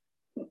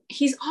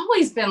 He's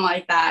always been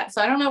like that.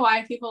 So I don't know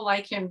why people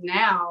like him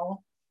now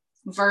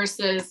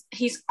versus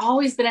he's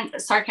always been a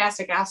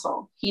sarcastic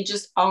asshole. He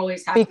just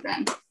always has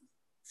been.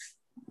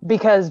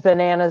 Because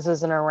Bananas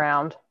isn't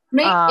around.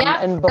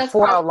 And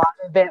before a lot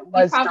of it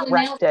was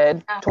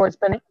directed towards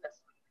Bananas.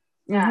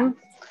 Yeah. Mm-hmm.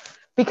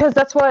 Because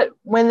that's what,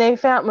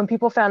 when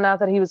people found out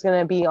that he was going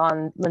to be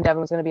on, when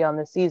Devin was going to be on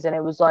this season,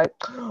 it was like,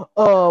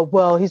 oh,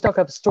 well, he's not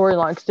going to have a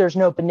storyline because there's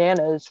no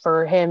Bananas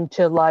for him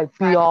to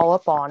be all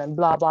up on and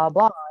blah, blah,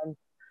 blah. And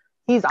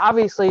he's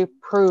obviously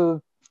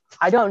proved,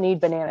 I don't need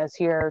Bananas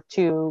here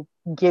to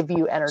give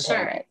you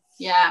entertainment. Sure.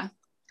 Yeah.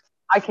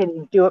 I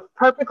can do it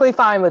perfectly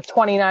fine with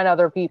 29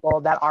 other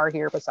people that are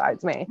here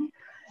besides me.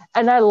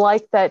 And I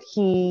like that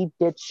he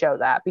did show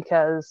that,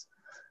 because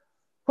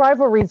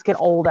rivalries get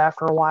old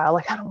after a while.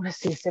 Like, I don't want to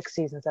see 6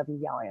 seasons of you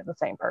yelling at the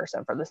same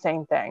person for the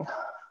same thing.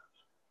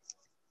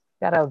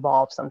 Gotta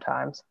evolve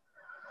sometimes.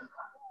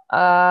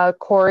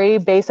 Corey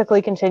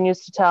basically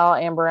continues to tell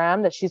Amber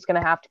M that she's going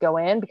to have to go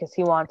in because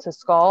he wants his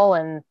skull.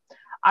 And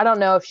I don't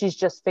know if she's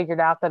just figured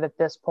out that at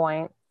this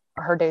point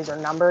her days are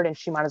numbered and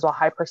she might as well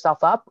hype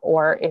herself up,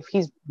 or if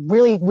he's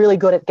really, really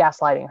good at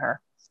gaslighting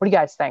her. What do you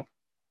guys think?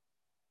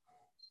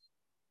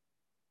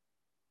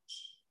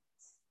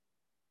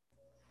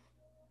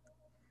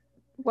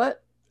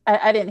 What?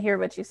 I didn't hear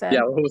what you said.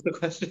 Yeah, what was the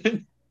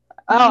question?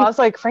 Oh, I was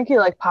like, Frankie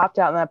like popped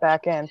out in that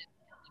back end.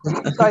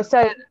 So I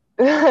said,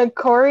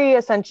 Corey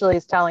essentially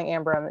is telling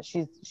Amber that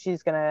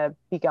she's gonna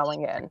be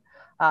going in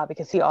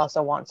because he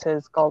also wants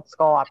his gold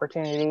skull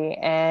opportunity,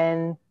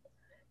 and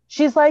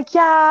she's like,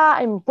 yeah,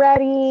 I'm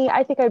ready.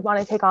 I think I'd want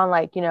to take on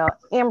like, you know,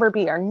 Amber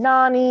B or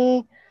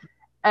Nani.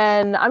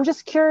 And I'm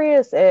just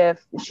curious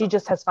if she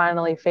just has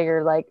finally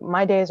figured like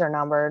my days are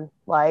numbered,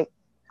 like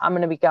I'm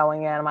gonna be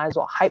going in, I might as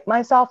well hype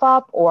myself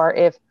up, or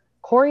if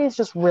Corey is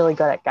just really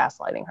good at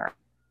gaslighting her.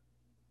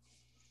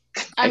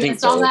 I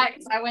missed all that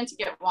because I went to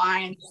get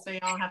wine, so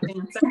y'all have to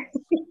answer.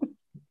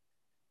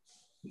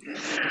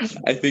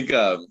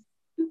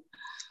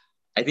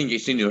 I think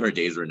she knew her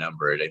days were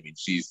numbered. I mean,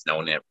 she's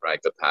known it for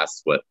like the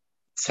past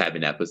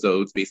 7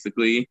 episodes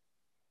basically.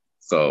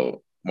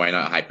 So why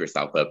not hype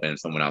yourself up? And if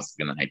someone else is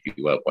gonna hype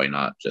you up, why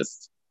not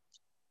just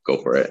go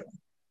for it?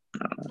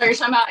 Are you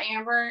talking about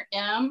Amber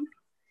M?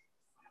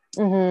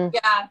 Mm-hmm.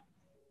 Yeah.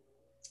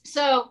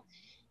 So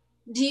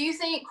do you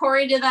think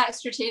Corey did that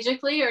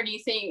strategically, or do you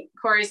think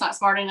Corey's not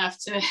smart enough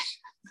to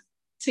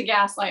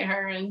gaslight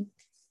her and,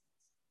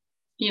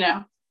 you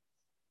know,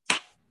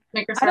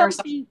 make her? I don't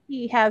think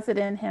he has it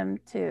in him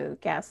to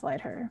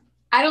gaslight her.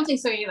 I don't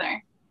think so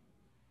either.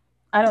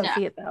 I don't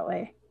see it that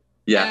way.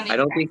 Yeah, I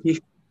don't think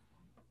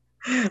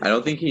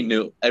he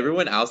knew.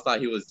 Everyone else thought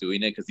he was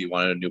doing it because he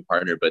wanted a new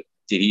partner, but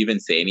did he even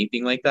say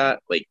anything like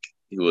that? Like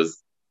he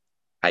was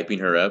hyping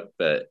her up,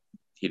 but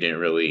he didn't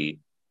really.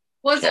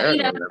 Wasn't,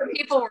 you know, what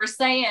people were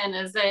saying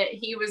is that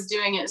he was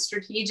doing it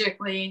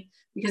strategically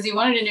because he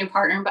wanted a new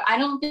partner, but I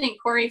don't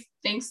think Corey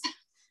thinks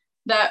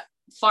that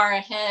far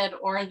ahead,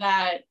 or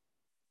that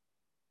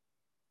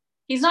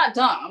he's not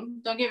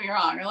dumb. Don't get me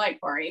wrong, I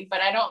like Corey, but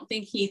I don't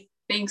think he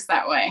thinks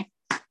that way.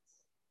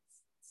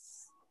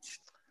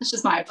 It's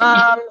just my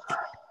opinion.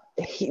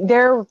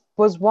 There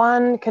was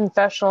one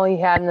confessional he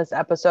had in this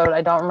episode.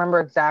 I don't remember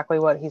exactly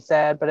what he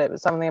said, but it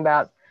was something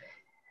about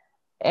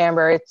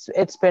Amber,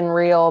 it's been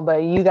real,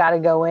 but you got to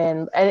go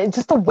in. And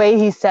just the way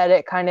he said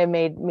it kind of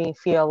made me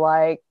feel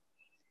like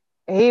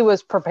he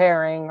was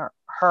preparing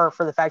her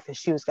for the fact that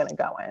she was going to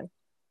go in,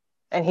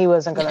 and he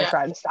wasn't going to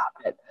try to stop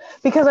it.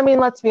 Because, I mean,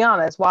 let's be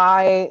honest,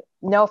 why,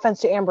 no offense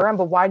to Amber M,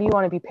 but why do you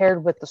want to be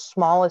paired with the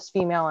smallest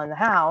female in the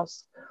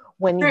house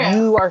when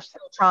you are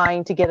still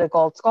trying to get a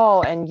gold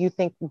skull, and you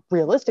think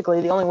realistically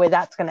the only way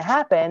that's going to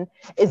happen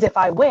is if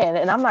I win,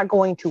 and I'm not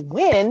going to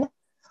win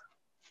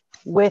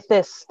with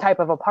this type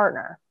of a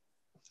partner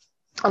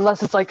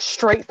unless it's like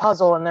straight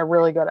puzzle and they're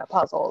really good at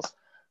puzzles.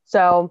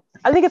 So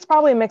I think it's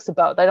probably a mix of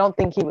both. I don't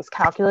think he was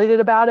calculated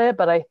about it,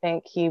 but I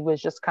think he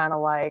was just kind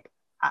of like,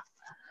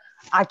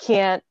 I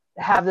can't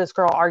have this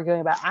girl arguing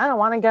about, I don't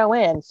want to go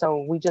in,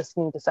 so we just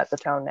need to set the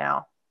tone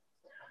now.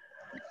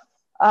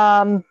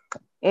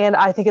 And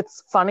I think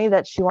it's funny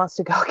that she wants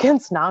to go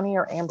against Nani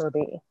or Amber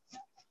B.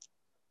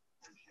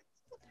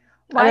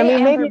 Why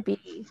Amber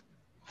B?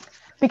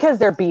 Because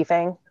they're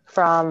beefing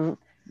from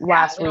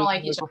last week.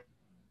 Like each other.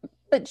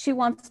 But she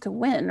wants to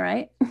win,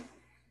 right?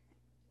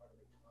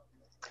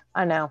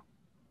 I know.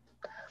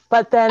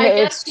 But then I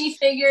guess she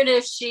figured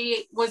if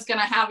she was going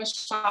to have a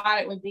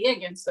shot, it would be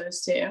against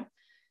those two.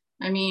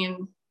 I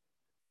mean,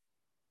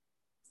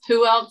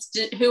 who else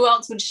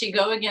would she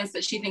go against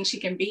that she thinks she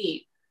can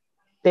beat?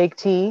 Big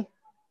T,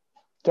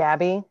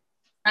 Gabby.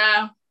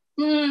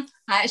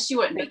 She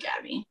wouldn't beat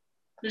Gabby.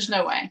 There's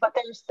no way. But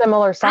they're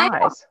similar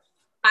size.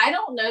 I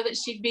don't know that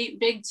she'd beat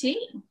Big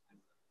T.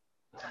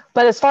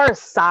 But as far as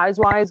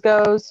size-wise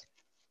goes,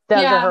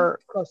 those are her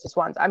closest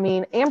ones. I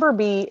mean, Amber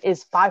B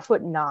is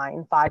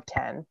 5'9",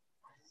 5'10".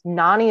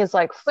 Nani is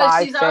like 5'6".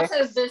 But she's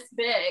also this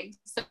big,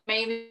 so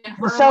maybe in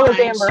her so mind, is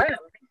Amber M.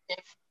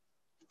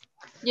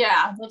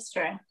 Yeah, that's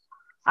true.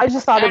 I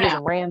just thought it was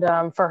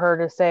random for her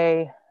to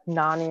say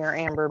Nani or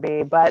Amber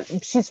B, but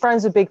she's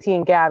friends with Big T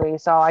and Gabby,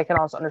 so I can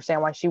also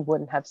understand why she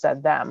wouldn't have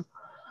said them.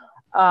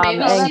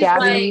 Maybe and she's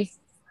Gabby,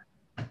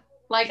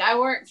 like I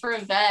work for a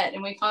vet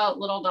and we call it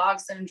little dog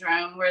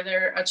syndrome, where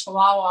they're a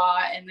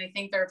Chihuahua and they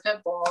think they're a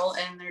pit bull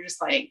and they're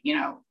just like, you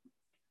know,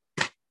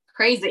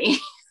 crazy.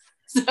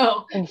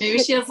 So maybe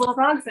she has little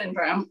dog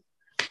syndrome.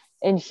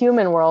 In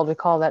human world, we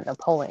call that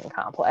Napoleon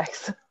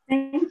complex.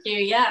 Thank you.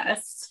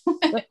 Yes.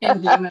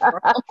 In human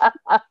world.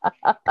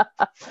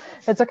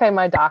 It's okay.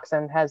 My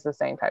dachshund has the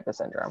same type of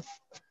syndrome.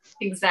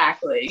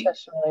 Exactly.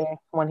 Especially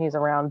when he's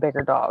around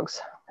bigger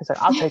dogs. He's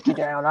like, I'll take you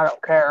down. I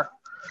don't care.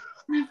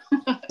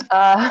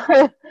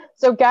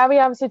 So Gabby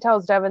obviously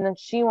tells Devin that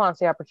she wants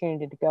the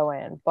opportunity to go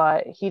in,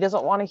 but he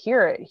doesn't want to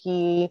hear it.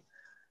 He's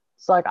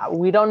like,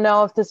 we don't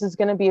know if this is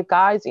going to be a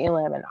guy's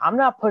elim, and I'm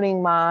not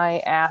putting my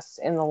ass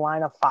in the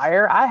line of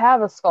fire. I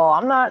have a skull.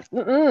 I'm not, I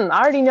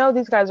already know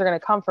these guys are going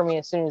to come for me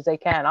as soon as they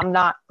can. I'm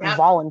not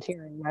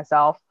volunteering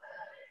myself.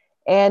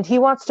 And he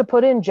wants to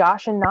put in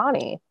Josh and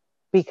Nani.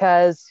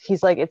 because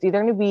he's like, it's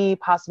either going to be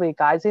possibly a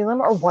guys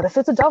elim, or what if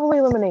it's a double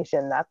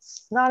elimination?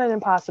 That's not an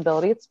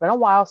impossibility. It's been a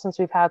while since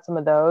we've had some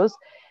of those,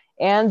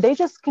 and they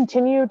just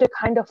continue to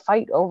kind of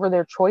fight over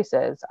their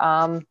choices.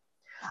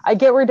 I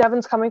get where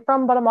Devin's coming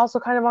from, but I'm also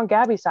kind of on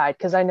Gabby's side,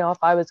 because I know if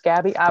I was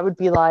Gabby, I would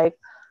be like,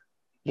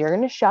 you're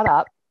going to shut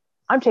up.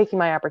 I'm taking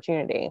my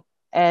opportunity.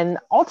 And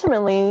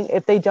ultimately,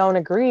 if they don't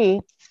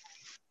agree,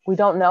 we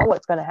don't know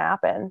what's going to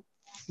happen.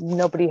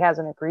 Nobody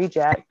hasn't agreed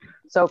yet.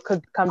 So it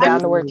could come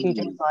down to where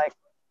TJ's like,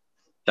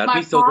 that'd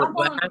be so good.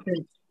 What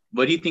happened?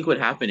 What do you think would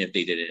happen if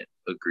they didn't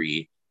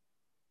agree?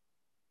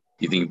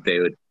 Do you think they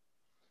would,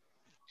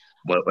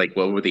 what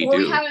would they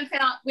do?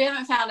 We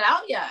haven't found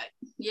out yet.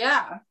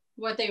 Yeah,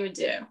 what they would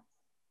do.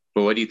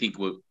 But what do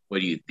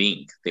you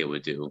think they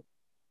would do?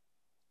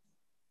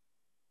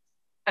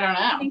 I don't know.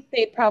 I think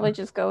they'd probably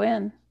just go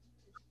in.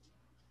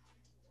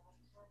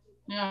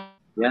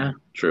 Yeah,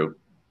 true.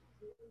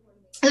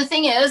 The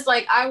thing is,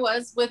 like, I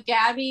was with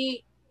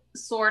Gabby,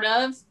 sort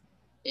of,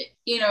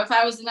 if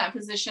I was in that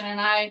position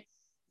and I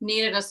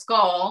needed a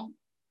skull,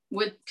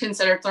 would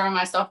consider throwing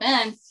myself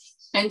in,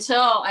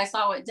 until I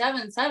saw what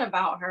Devin said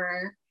about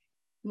her.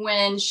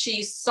 When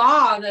she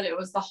saw that it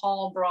was the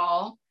hall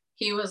brawl,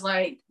 he was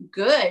like,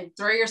 good,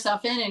 throw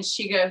yourself in. And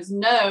she goes,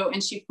 no.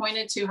 And she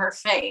pointed to her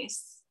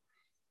face.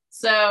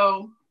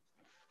 So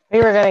we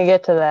were going to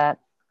get to that.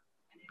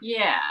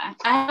 Yeah,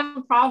 I have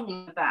a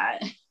problem with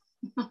that.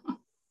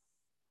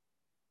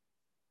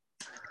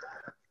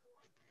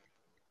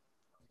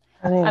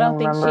 I don't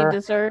think she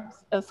deserves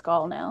a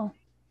skull now.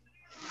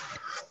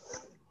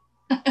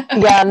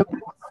 Yeah.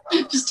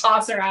 Just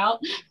toss her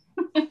out.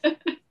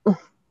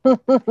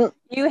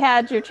 You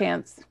had your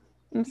chance.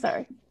 I'm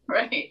sorry.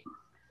 Right.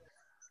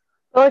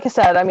 Like I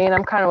said, I mean,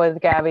 I'm kind of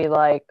with Gabby.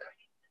 Like,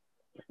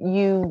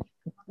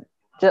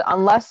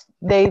 unless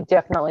they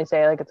definitely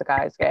say like it's a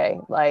guy's gay,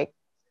 like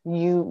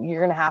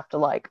you're gonna have to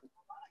like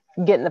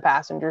get in the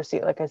passenger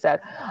seat. Like I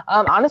said,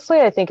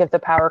 honestly, I think if the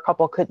power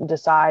couple couldn't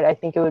decide, I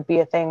think it would be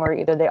a thing where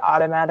either they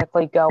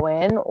automatically go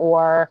in,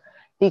 or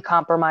the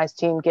compromised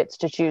team gets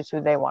to choose who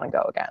they want to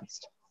go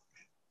against.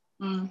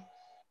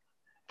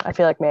 I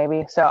feel like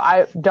maybe. So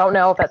I don't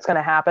know if that's going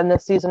to happen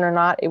this season or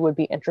not. It would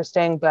be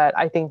interesting, but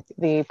I think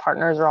the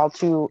partners are all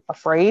too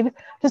afraid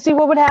to see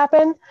what would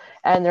happen,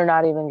 and they're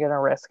not even going to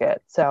risk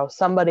it. So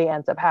somebody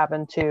ends up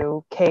having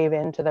to cave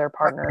into their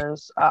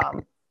partner's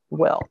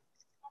will.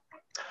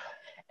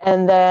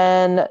 And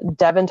then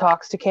Devin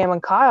talks to Cam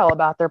and Kyle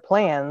about their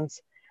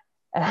plans.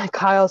 And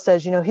Kyle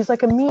says, he's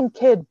like a mean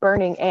kid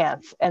burning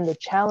ants, and the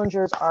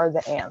challengers are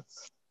the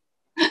ants.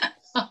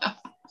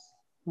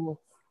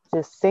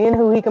 Just seeing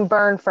who he can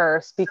burn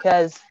first,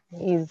 because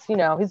he's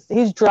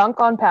drunk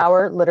on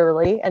power,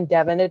 literally. And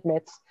Devin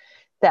admits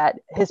that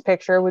his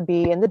picture would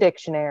be in the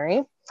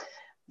dictionary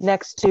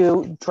next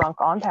to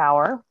drunk on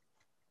power.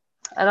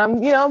 And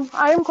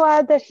I'm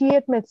glad that he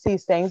admits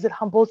these things. It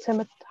humbles him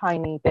a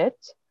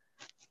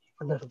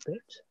little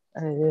bit,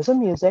 and it is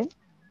amusing.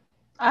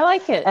 I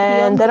like it.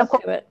 And then, of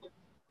course,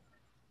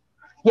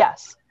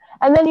 yes.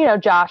 And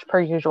then, Josh, per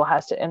usual,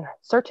 has to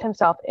insert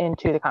himself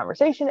into the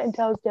conversation and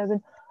tells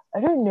Devin, I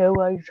don't know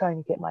why you're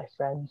trying to get my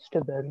friends to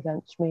vote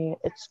against me.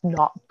 It's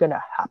not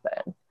gonna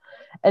happen.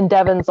 And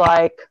Devin's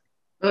like,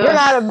 you're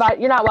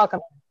not welcome.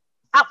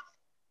 Out.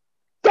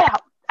 Get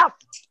out. Out.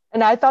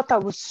 And I thought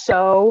that was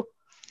so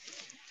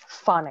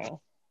funny.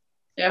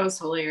 That was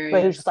hilarious.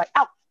 But he was just like,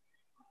 out.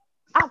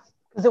 Out.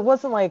 Because it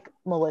wasn't like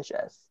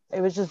malicious.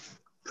 It was just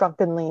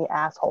drunkenly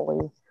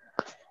assholey.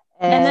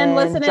 And then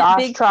wasn't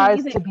Josh it Big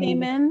tries T to that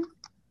came in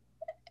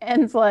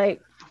and it's like,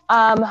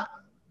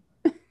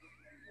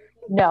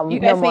 no, you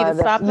guys no more need to of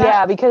this. stop that?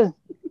 Yeah, because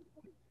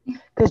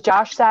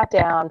Josh sat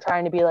down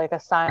trying to be like a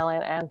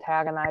silent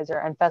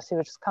antagonizer, and Fessy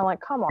was just kind of like,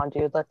 come on,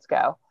 dude, let's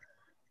go.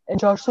 And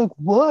Josh's like,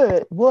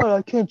 what?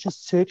 I can't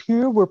just sit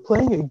here. We're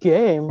playing a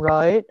game,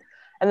 right?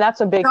 And that's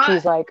when Big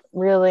T's like,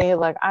 really?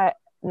 Like,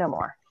 no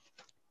more.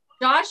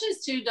 Josh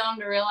is too dumb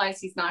to realize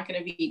he's not going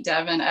to beat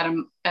Devin at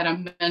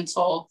a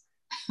mental,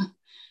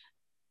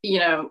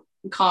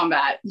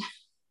 combat.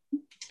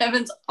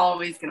 Devin's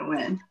always going to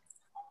win.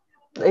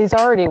 He's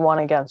already won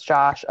against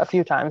Josh a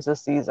few times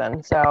this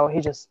season. So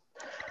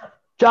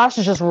Josh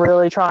is just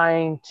really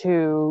trying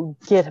to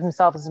get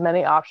himself as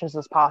many options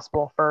as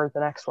possible for the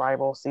next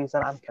rival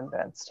season, I'm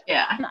convinced.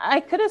 Yeah.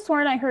 I could have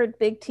sworn I heard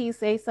Big T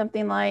say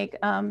something like,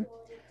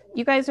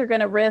 you guys are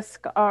going to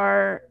risk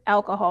our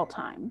alcohol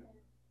time.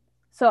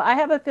 So I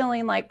have a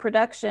feeling like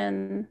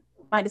production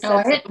might have said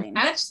something. I didn't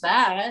catch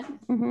that.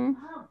 Mm-hmm.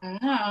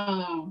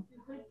 Oh.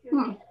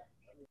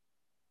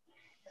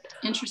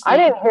 Interesting. I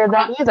didn't hear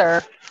that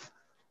either.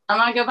 I'm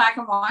going to go back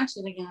and watch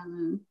it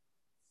again.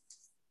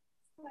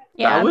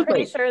 Yeah, I'm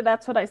pretty sure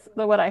that's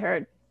what I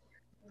heard.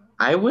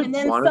 I would. And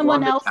then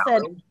someone else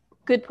said,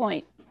 good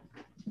point.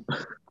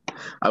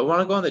 I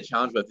want to go on the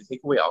challenge, but if they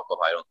take away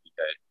alcohol, I don't think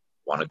I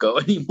want to go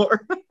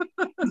anymore.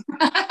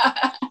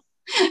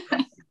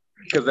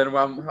 Because then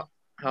how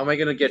am I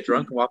going to get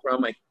drunk and walk around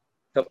my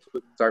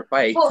start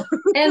fights. Well,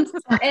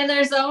 and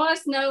there's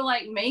almost no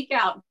like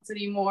makeouts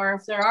anymore.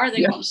 If there are,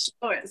 they don't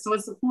show it. So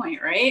what's the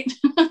point, right?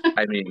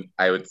 I mean,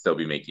 I would still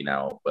be making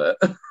out, but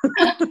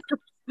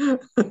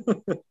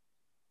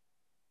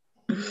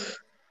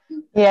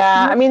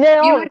Yeah, I mean, they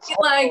you don't would be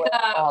like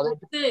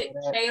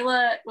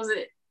Kayla. was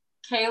it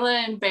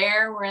Kayla and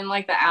Bear were in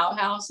like the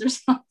outhouse or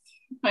something,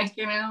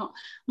 making out?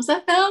 Was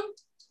that them?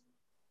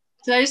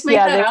 Did I just make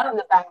that up? In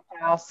the back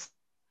house.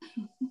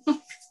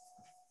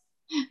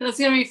 That's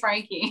gonna be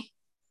Frankie.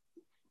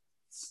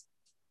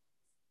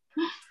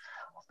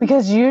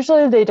 Because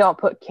usually they don't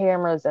put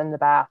cameras in the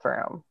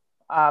bathroom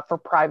for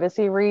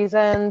privacy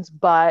reasons,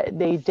 but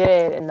they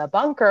did in the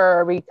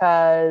bunker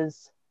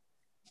because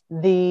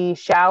the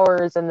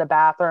showers and the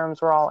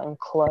bathrooms were all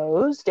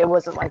enclosed. It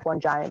wasn't like one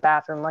giant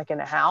bathroom like in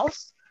a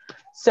house.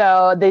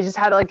 So they just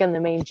had it like in the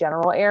main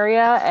general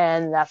area,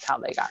 and that's how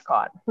they got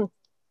caught.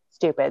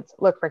 Stupids.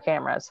 Look for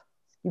cameras.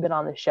 You've been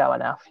on the show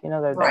enough. You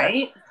know they're there.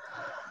 Right.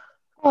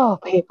 Oh,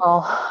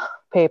 people.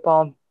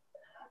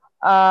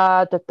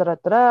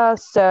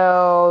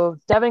 So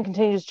Devin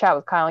continues to chat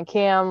with Kyle and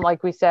Cam.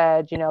 Like we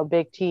said,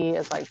 Big T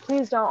is like,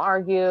 please don't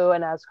argue.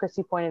 And as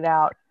Chrissy pointed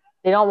out,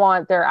 they don't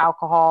want their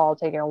alcohol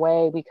taken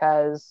away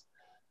because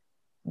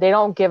they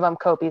don't give them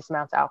copious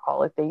amounts of alcohol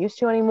like they used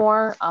to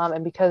anymore.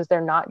 And because they're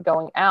not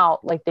going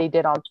out like they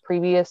did on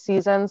previous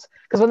seasons.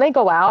 Because when they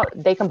go out,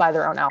 they can buy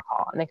their own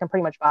alcohol and they can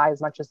pretty much buy as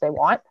much as they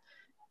want.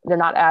 They're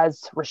not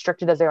as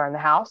restricted as they are in the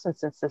house. And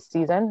since this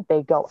season,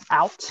 they go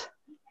out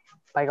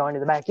by going to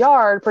the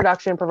backyard.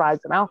 Production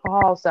provides them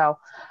alcohol. So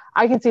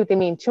I can see what they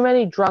mean. Too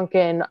many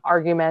drunken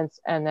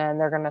arguments, and then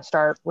they're going to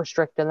start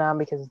restricting them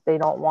because they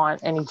don't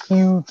want any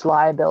huge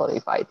liability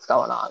fights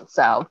going on.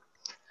 So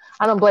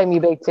I don't blame you,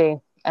 Big T.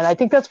 And I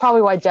think that's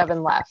probably why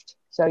Devin left.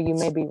 So you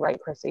may be right,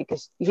 Chrissy,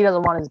 because he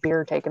doesn't want his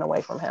beer taken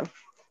away from him.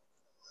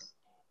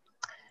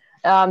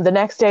 The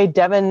next day,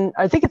 Devin,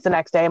 I think it's the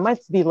next day, it might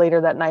be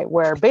later that night,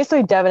 where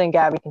basically Devin and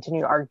Gabby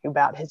continue to argue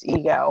about his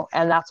ego.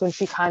 And that's when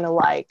she kind of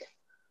like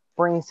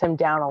brings him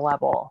down a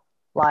level.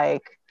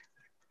 Like,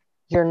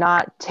 you're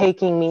not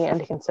taking me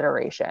into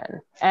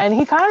consideration. And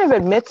he kind of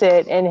admits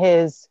it in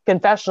his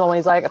confessional.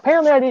 He's like,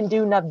 apparently I didn't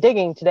do enough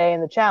digging today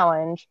in the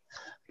challenge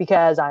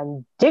because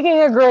I'm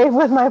digging a grave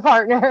with my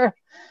partner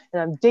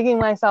and I'm digging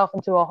myself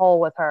into a hole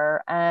with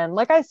her. And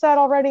like I said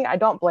already, I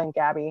don't blame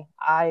Gabby.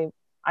 I'd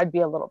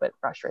be a little bit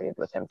frustrated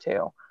with him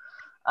too.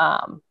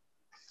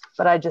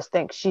 But I just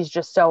think she's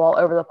just so all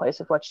over the place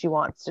with what she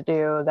wants to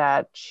do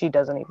that she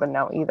doesn't even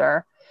know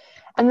either.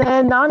 And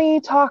then Nani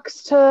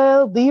talks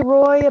to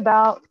Leroy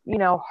about,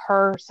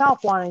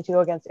 herself wanting to go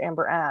against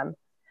Amber M.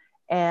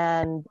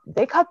 And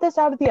they cut this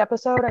out of the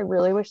episode. I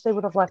really wish they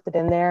would have left it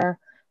in there.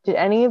 Did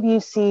any of you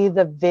see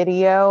the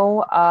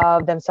video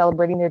of them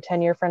celebrating their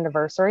 10-year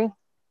friendiversary?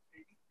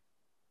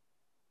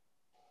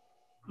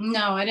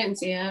 No, I didn't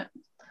see it.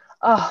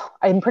 Oh,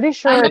 I'm pretty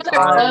sure it's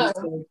on.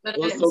 It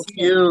was so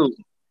cute.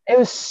 It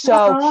was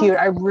so cute.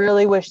 I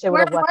really wish they would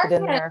have left it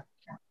in there.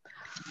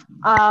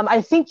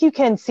 I think you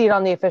can see it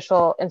on the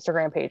official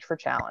Instagram page for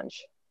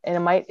Challenge.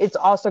 And it's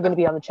also going to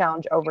be on the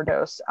Challenge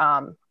Overdose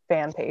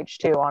fan page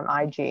too on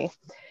IG.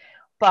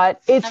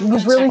 But it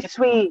was really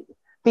sweet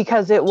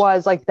because it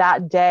was like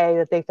that day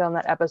that they filmed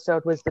that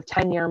episode was the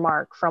 10-year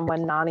mark from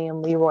when Nani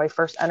and Leroy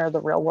first entered the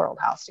Real World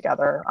house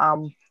together,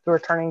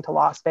 returning to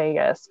Las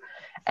Vegas.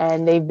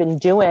 And they've been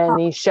doing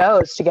these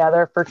shows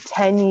together for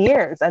 10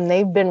 years and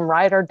they've been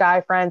ride or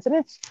die friends.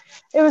 And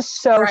it was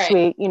so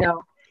sweet,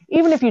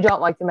 even if you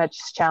don't like the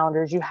Mets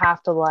challengers, you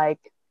have to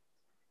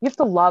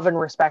love and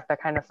respect that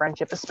kind of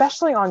friendship,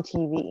 especially on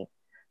TV,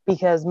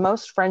 because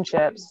most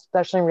friendships,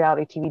 especially in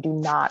reality TV, do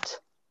not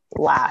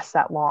last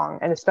that long.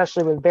 And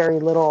especially with very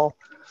little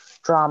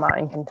drama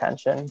and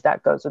contention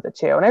that goes with it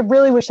too. And I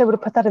really wish they would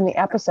have put that in the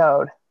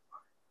episode.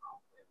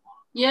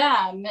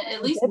 Yeah,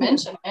 at least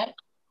mention it.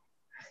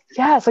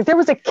 Yes, like there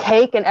was a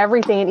cake and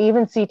everything. And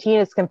even CT in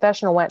his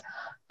confessional went,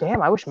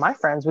 damn, I wish my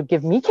friends would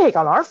give me cake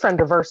on our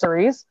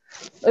friendiversaries.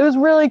 It was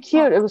really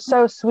cute. It was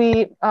so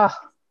sweet. I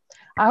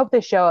hope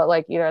they show it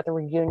like either at the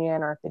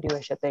reunion or if they do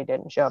a shit they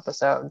didn't show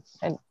episode.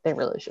 And they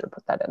really should have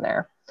put that in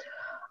there.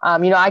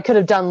 I could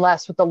have done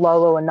less with the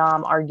Lolo and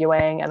Nam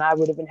arguing, and I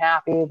would have been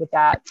happy with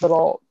that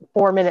little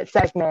 4-minute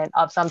segment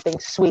of something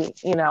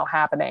sweet,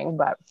 happening.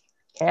 But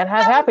can't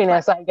have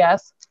happiness, I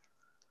guess.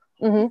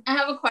 Mm-hmm. I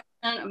have a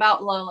question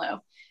about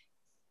Lolo.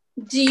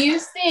 Do you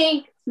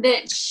think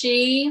that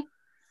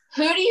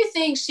who do you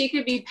think she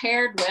could be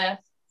paired with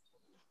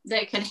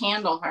that could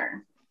handle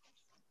her?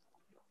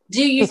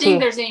 Do you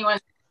think there's anyone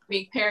to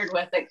be paired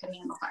with that could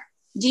handle her?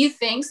 Do you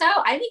think so?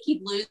 I think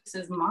he'd lose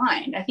his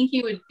mind. I think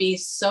he would be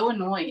so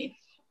annoyed.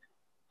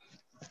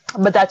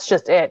 But that's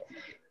just it.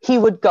 He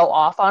would go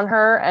off on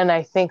her, and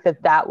I think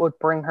that would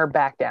bring her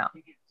back down.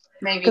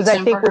 Maybe because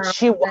I think what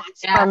she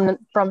wants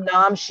from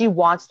Nam, she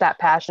wants that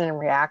passion and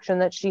reaction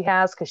that she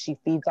has because she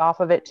feeds off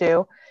of it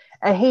too.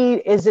 And he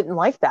isn't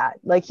like that.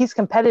 Like, he's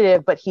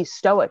competitive, but he's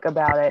stoic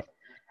about it.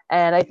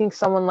 And I think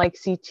someone like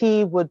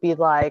CT would be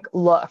like,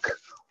 look,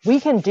 we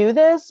can do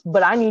this,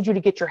 but I need you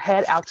to get your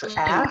head out your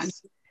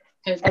ass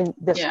And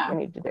this is what we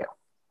need to do.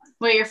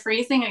 Wait, you're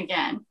freezing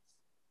again.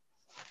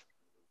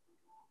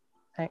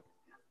 Hang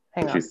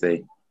What on. you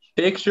say?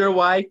 Fix your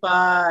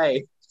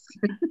Wi-Fi.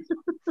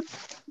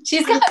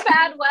 She's got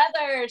bad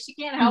weather. She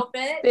can't help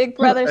it. Big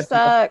brother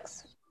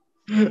sucks.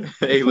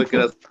 Hey, look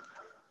at us.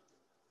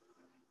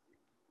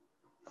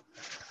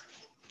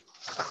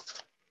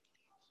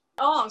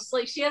 Oh, so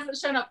like she hasn't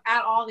shown up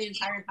at all the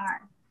entire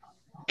time.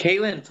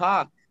 Caitlin,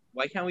 talk.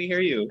 Why can't we hear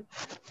you?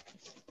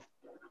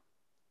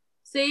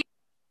 See?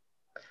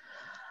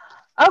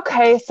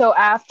 Okay, so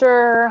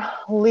after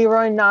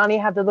Leroy and Nani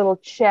had the little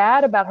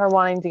chat about her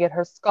wanting to get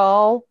her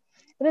skull,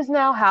 it is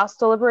now house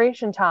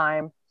deliberation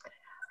time.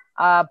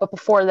 But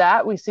before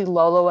that, we see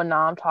Lolo and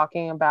Nam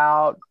talking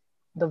about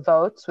the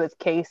votes with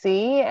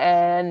Casey,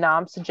 and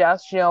Nam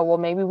suggests, well,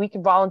 maybe we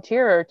could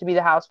volunteer to be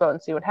the house vote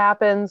and see what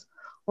happens.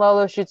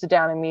 Lolo shoots it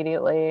down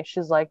immediately.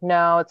 She's like,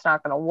 no, it's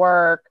not going to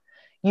work.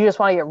 You just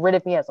want to get rid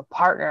of me as a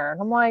partner. And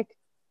I'm like,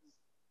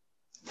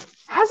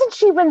 hasn't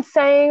she been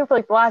saying for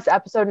like the last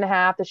episode and a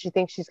half that she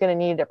thinks she's going to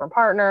need a different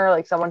partner,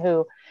 like someone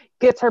who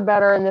gets her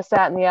better in this,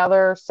 that, and the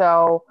other?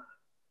 So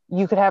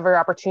you could have her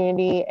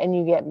opportunity and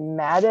you get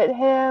mad at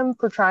him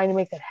for trying to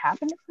make it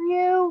happen for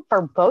you,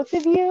 for both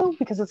of you,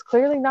 because it's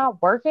clearly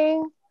not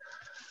working.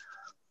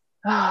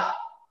 Oh,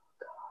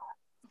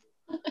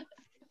 God.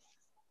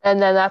 And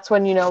then that's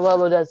when,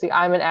 Lolo does the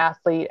I'm an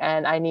athlete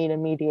and I need a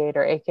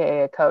mediator,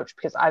 aka a coach,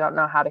 because I don't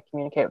know how to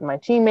communicate with my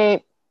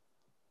teammate.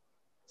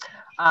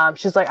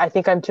 She's like, I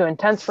think I'm too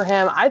intense for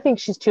him. I think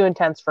she's too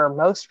intense for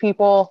most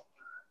people,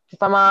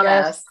 if I'm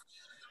honest.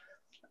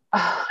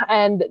 Yes.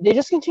 And they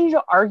just continue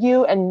to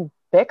argue and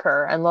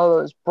bicker, and Lolo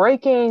is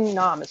breaking.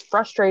 Nam is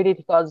frustrated.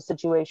 He calls the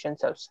situation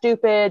so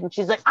stupid. And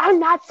she's like, I'm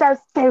not so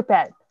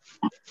stupid.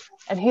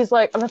 And he's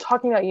like, I'm not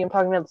talking about you. I'm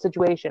talking about the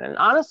situation. And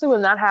honestly,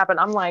 when that happened,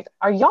 I'm like,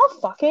 are y'all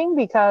fucking?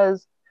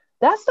 Because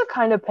that's the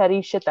kind of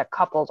petty shit that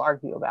couples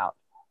argue about.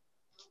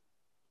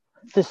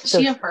 Is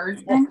she a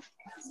virgin?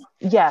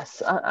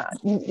 Yes.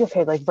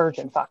 Okay, like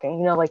virgin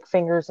fucking, like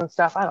fingers and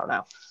stuff. I don't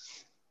know.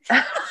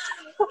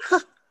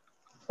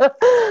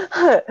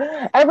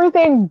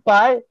 Everything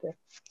but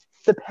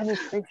the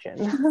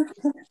penetration.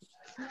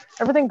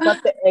 Everything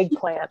but the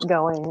eggplant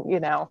going,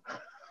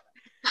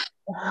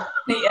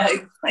 The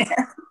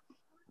eggplant.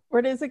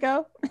 Where does it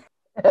go?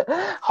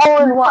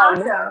 Hole in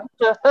one.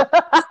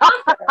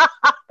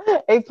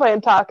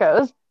 Eggplant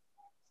tacos.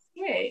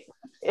 Yay.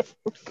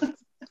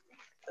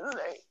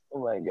 Oh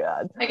my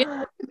God. I guess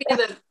it could be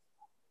the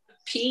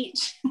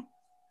peach.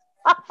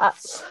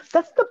 That's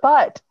the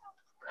butt.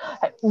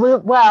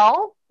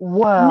 Well,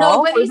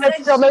 nobody does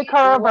that still make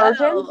her a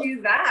virgin?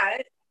 Do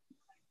that.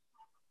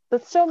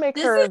 Let's still make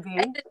This her a is V.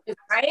 edited,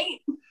 right?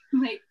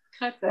 Like,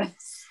 cut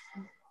this.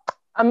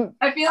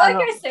 I feel like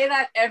I say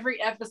that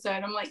every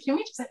episode. I'm like, can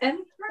we just end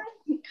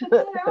her? Cut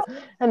that out?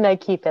 And I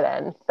keep it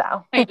in.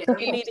 So I do.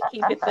 You need to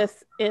keep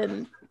this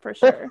in for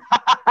sure.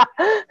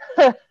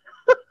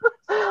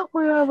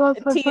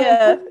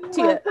 Tia,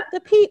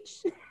 the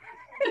peach.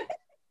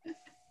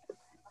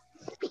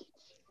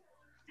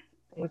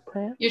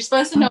 Eggplant. You're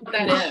supposed to know what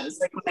that is.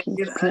 Like when I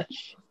do that.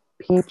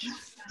 Peach.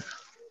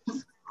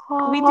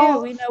 We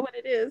do. We know what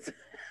it is.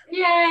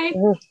 Yay.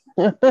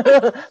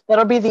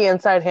 That'll be the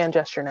inside hand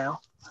gesture now.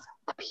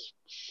 The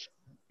peach.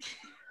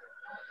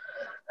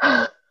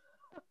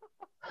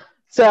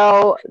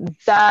 So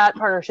that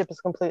partnership is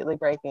completely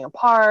breaking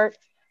apart.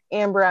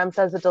 Amber M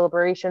says at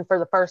deliberation for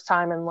the first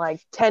time in like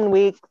 10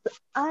 weeks,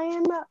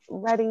 I'm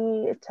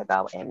ready to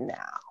go in now.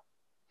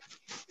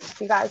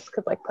 You guys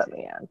could like put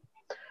me in.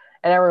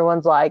 And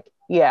everyone's like,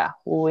 yeah,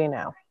 we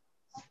know.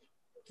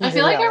 I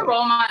feel like I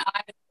roll my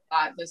eyes a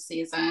lot this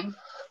season.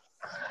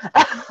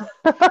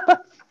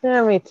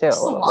 Yeah, me too, a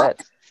little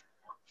bit.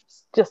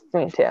 Just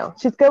me too.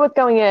 She's good with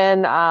going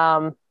in.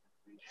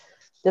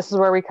 This is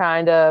where we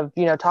kind of,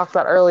 talked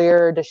about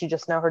earlier. Does she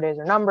just know her days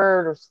are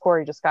numbered, or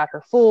Corey just got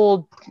her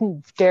fooled?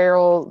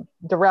 Darrell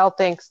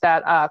thinks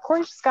that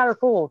Corey just got her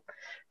fooled.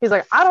 He's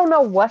like, I don't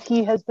know what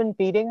he has been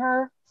feeding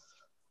her,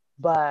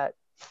 but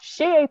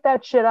she ate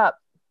that shit up.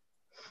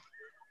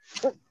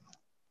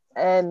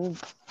 And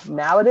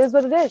now it is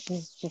what it is.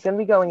 She's going to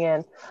be going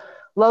in.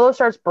 Lolo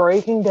starts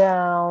breaking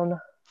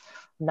down.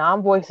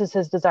 Nam voices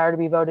his desire to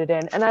be voted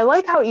in. And I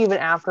like how even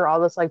after all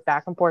this like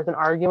back and forth and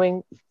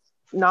arguing,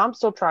 Nam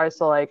still tries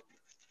to like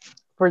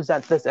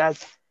present this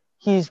as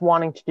he's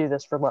wanting to do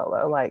this for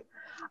Lolo. Like,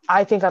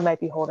 I think I might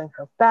be holding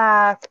her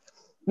back.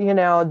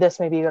 This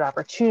may be a good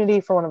opportunity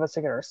for one of us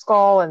to get her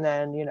skull, and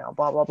then,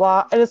 blah, blah,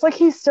 blah. And it's like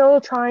he's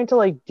still trying to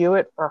like do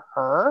it for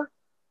her,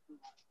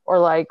 or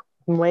like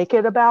make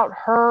it about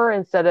her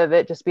instead of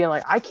it just being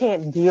like, I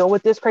can't deal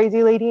with this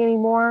crazy lady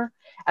anymore,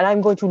 and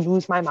I'm going to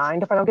lose my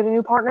mind if I don't get a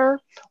new partner,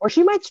 or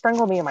she might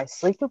strangle me in my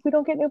sleep if we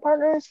don't get new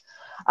partners.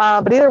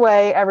 But either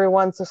way,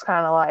 everyone's just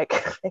kind of like,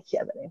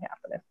 yeah, that ain't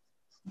happening.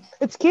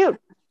 It's cute,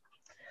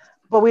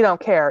 but we don't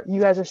care.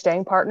 You guys are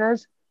staying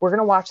partners. We're going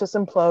to watch this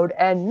implode,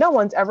 and no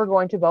one's ever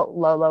going to vote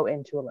Lolo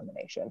into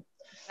elimination.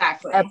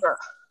 Exactly. Ever.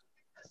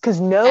 Because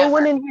no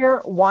one in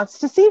here wants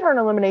to see her in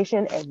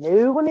elimination, and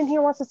no one in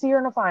here wants to see her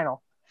in a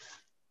final.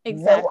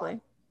 Exactly.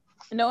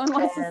 No one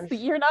wants And- to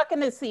see, you're not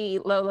going to see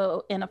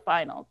Lolo in a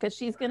final because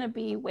she's going to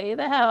be way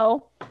the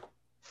hell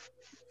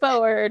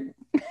forward,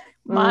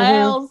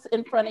 miles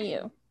in front of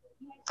you.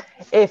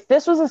 If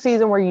this was a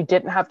season where you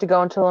didn't have to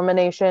go into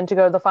elimination to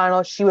go to the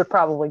final, she would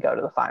probably go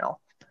to the final.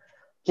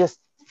 Just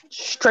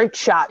straight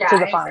shot to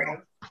the final.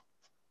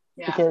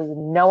 Yeah. Because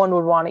no one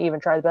would want to even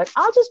try to be like,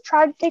 I'll just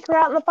try to take her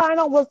out in the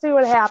final. We'll see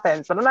what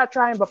happens. But I'm not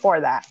trying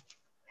before that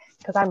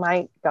because I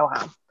might go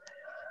home.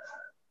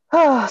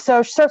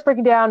 So she starts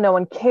breaking down. No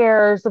one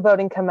cares. The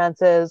voting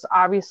commences.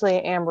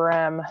 Obviously, Amber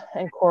M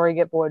and Corey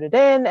get voted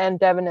in, and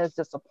Devin is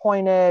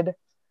disappointed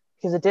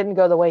because it didn't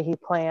go the way he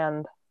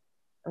planned.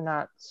 I'm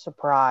not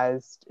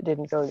surprised it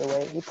didn't go the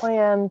way he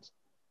planned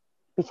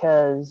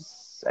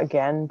because,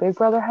 again, Big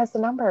Brother has the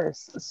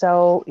numbers.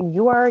 So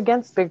you are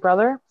against Big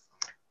Brother.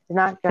 You're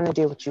not going to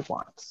do what you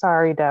want.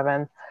 Sorry,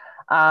 Devin.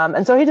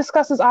 And so he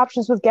discusses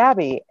options with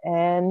Gabby,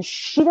 and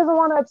she doesn't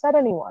want to upset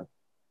anyone.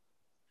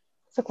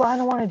 It's like, well, I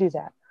don't want to do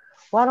that.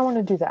 Well, I don't want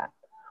to do that.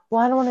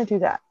 Well, I don't want to do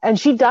that. And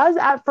she does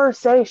at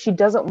first say she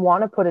doesn't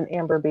want to put in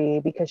Amber B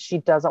because she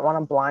doesn't want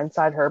to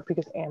blindside her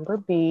because Amber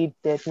B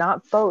did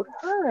not vote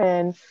her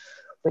in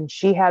when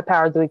she had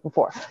power the week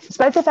before.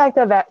 Despite the fact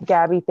that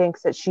Gabby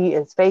thinks that she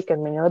is fake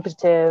and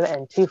manipulative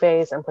and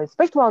two-faced and plays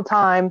the victim all the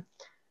time,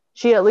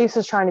 she at least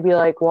is trying to be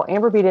like, well,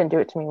 Amber B didn't do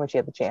it to me when she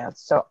had the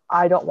chance, so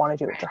I don't want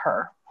to do it to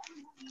her.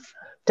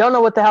 Don't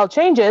know what the hell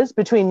changes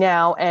between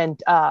now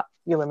and the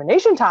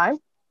elimination time,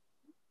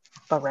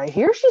 but right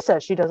here she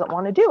says she doesn't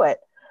want to do it.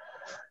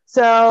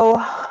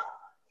 So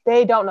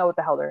they don't know what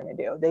the hell they're going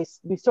to do.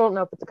 We still don't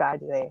know if it's a guy's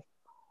day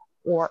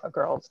or a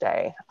girl's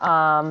day.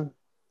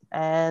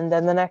 And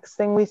then the next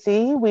thing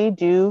we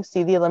do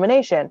see the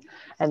elimination.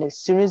 And as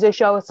soon as they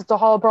show us it's a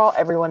hall brawl,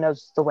 everyone knows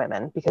it's the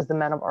women because the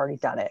men have already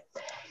done it.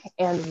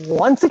 And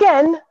once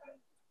again,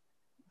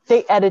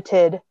 they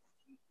edited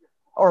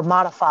or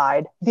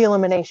modified the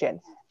elimination.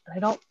 I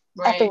don't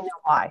effing know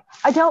why.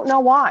 I don't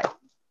know why.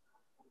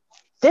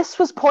 This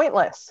was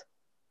pointless.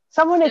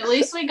 At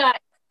least we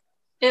got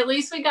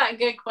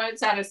good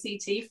quotes out of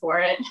CT for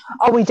it.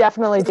 Oh, we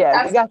definitely did.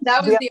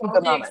 That was the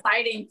only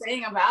exciting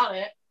thing about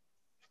it.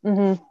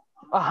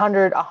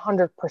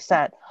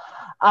 100%.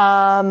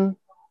 And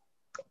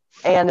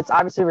it's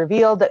obviously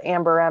revealed that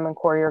Amber M and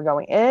Corey are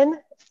going in,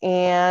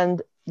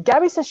 and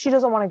Gabby says she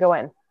doesn't want to go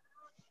in.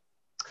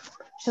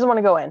 She doesn't want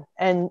to go in,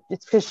 and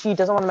it's because she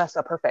doesn't want to mess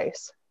up her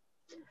face.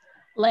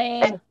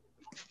 Lame.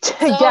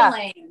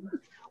 Lame.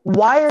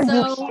 Why are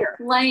you here?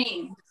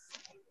 Lame.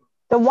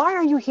 Then why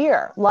are you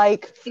here?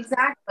 Like,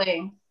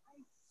 exactly.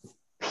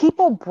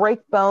 People break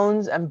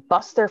bones and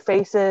bust their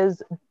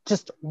faces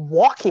just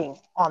walking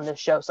on this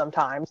show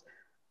sometimes.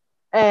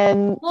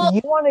 And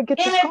you want to get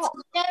the call.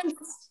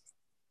 It's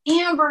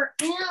Amber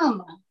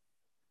M.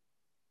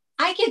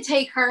 I could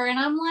take her, and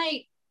I'm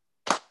like,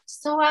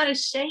 so out of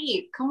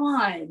shape. Come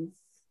on.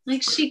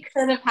 Like, she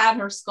could have had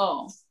her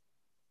skull.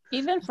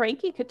 Even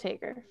Frankie could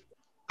take her.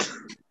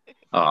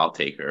 Oh, I'll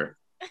take her.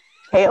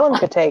 Caitlin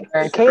could take her,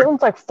 and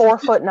Caitlin's like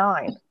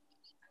 4'9".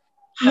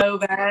 Toe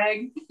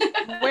bag.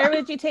 Where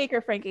would you take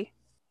her, Frankie?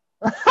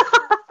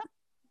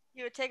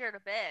 You would take her to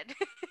bed.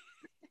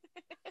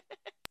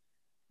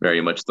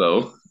 Very much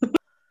so.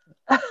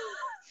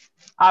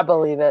 I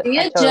believe it. Be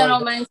a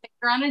gentleman. Take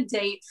her on a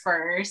date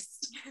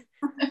first.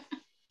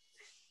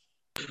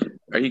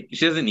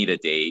 She doesn't need a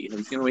date. Have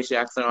you seen the way she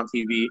acts on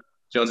TV?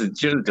 She doesn't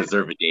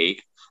deserve a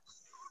date.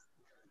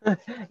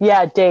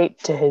 Yeah, date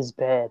to his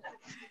bed.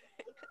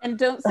 And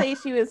don't say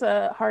she was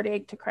a hard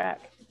egg to crack.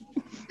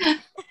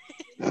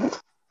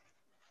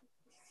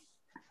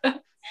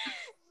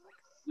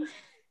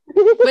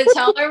 But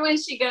tell her when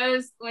she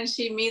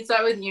meets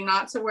up with you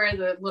not to wear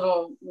the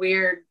little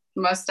weird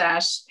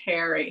mustache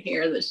hair right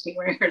here that she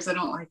wears. I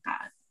don't like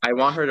that. I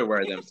want her to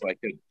wear them so I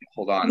could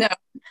hold on. No.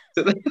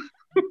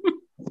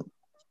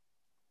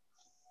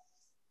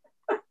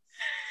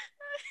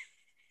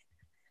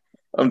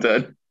 I'm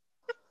done.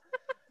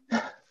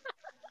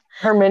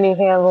 Her mini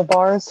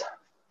handlebars.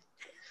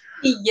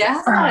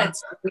 Yeah,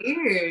 it's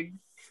weird.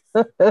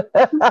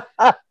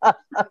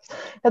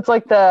 It's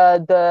like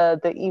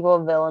the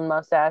evil villain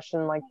mustache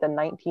in like the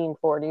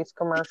 1940s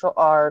commercial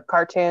or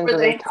cartoons where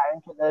they tie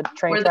into the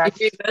train tracks.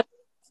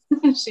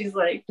 She's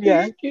like,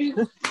 yeah.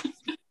 You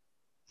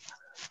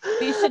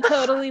should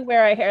totally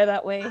wear a hair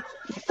that way.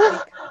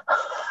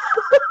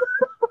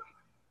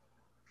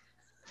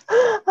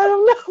 I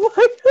don't know.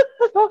 I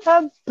don't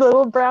have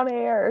little brown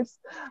hairs.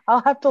 I'll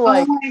have to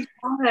like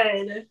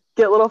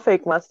get little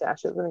fake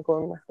mustaches and glue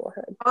on my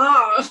forehead.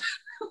 Oh.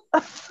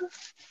 I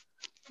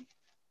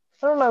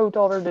don't know who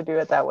told her to do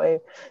it that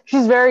way.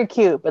 She's very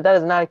cute, but that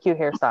is not a cute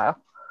hairstyle.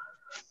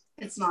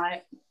 It's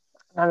not.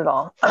 Not at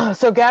all.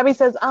 So Gabby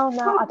says, "Oh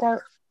no,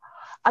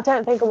 I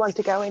don't think I want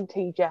to go in,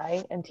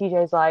 TJ." And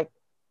TJ's like,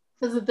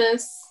 "Is it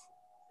this?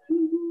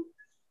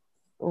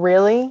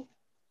 Really?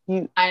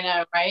 I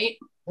know, right?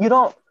 You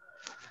don't."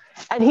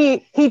 And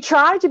he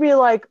tried to be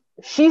like,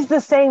 "She's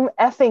the same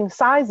effing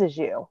size as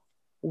you.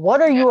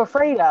 What are you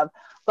afraid of?"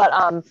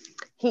 But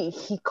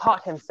he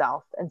caught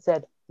himself and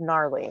said,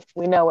 gnarly.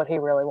 We know what he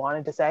really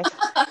wanted to say.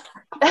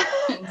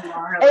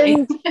 Gnarly.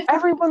 And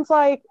everyone's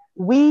like,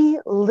 we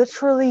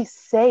literally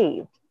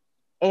saved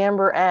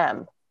Amber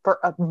M for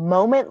a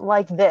moment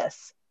like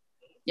this.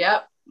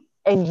 Yep.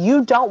 And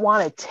you don't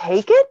want to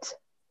take it?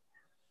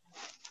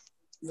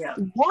 Yeah.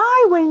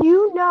 Why, when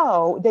you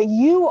know that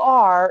you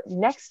are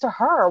next to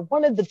her,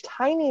 one of the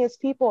tiniest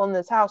people in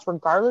this house,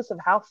 regardless of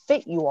how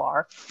fit you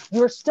are,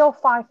 you're still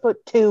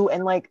 5'2"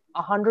 and like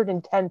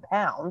 110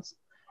 pounds,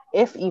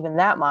 if even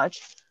that much.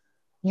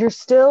 You're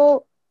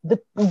still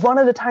one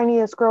of the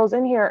tiniest girls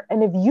in here.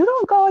 And if you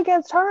don't go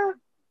against her,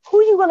 who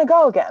are you going to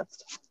go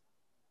against?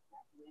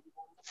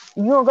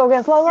 You going to go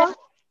against Lola?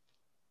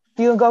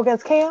 You going to go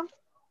against Cam?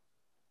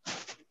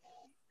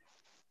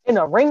 In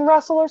a ring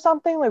wrestle or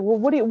something? Like, well,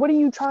 what are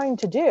you trying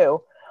to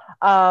do?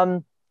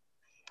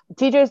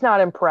 TJ's not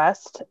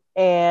impressed,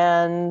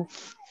 and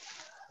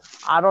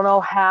I don't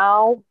know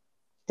how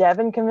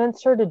Devin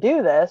convinced her to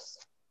do this,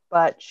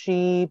 but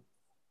she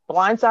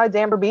blindsides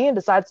Amber B and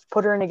decides to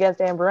put her in against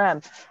Amber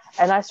M.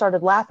 And I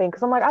started laughing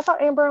because I'm like, I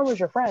thought Amber M was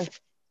your friend.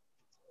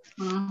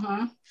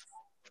 Mm-hmm.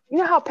 You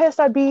know how pissed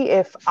I'd be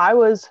if I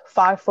was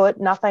 5 foot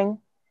nothing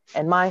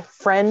and my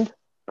friend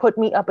put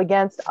me up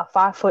against a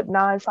 5'9",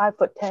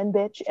 5'10"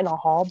 bitch in a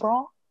hall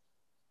brawl?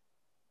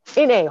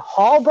 In a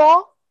hall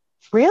brawl?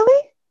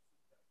 Really?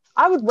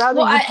 I would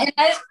rather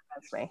I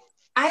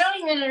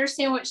don't even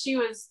understand what she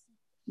was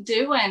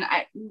doing.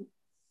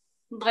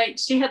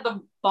 She had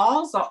the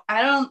balls.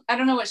 I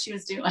don't know what she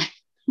was doing.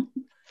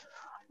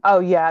 Oh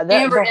yeah,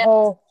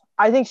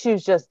 I think she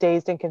was just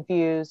dazed and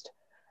confused.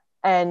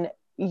 And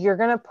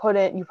you're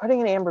putting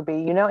in Amber B.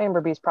 You know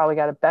Amber B's probably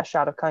got a best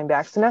shot of coming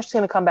back. So now she's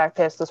gonna come back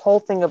pissed. This whole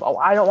thing of,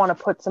 I don't want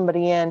to put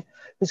somebody in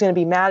who's gonna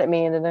be mad at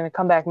me, and then they're gonna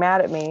come back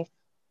mad at me.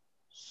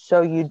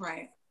 So you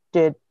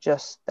did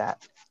just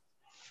that.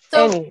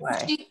 So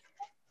anyway.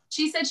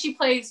 She said she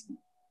plays,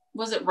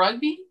 was it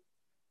rugby?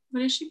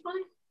 What did she play?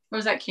 Or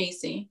was that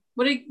Casey?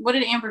 What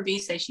did Amber B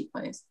say she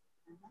plays?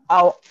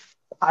 Oh,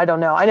 I don't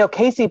know. I know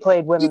Casey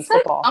played women's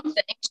football.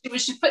 Something. She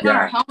was putting on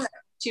her helmet.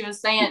 She was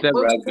saying,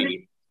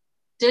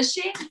 did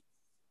she? I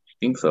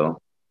think so.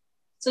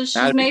 So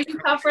she's maybe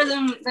tougher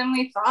than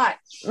we thought.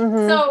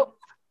 Mm-hmm. So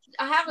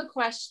I have a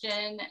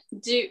question.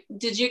 Did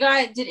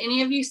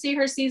any of you see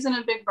her season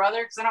of Big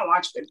Brother? Because I don't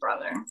watch Big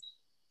Brother.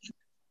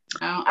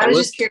 No, I was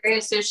just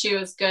curious if she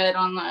was good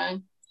on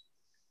the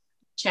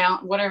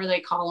challenge, whatever they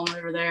call them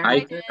over there.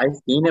 I've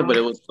seen it, but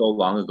it was so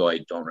long ago I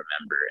don't remember.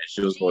 And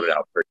she was voted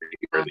out pretty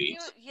early.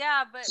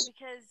 Yeah, but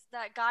because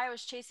that guy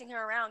was chasing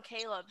her around,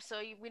 Caleb,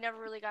 so we never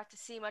really got to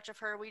see much of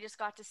her. We just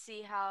got to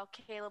see how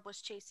Caleb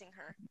was chasing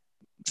her.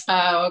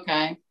 Oh,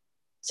 okay.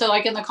 So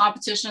like in the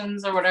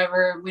competitions or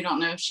whatever, we don't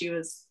know if she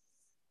was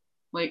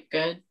like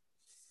good.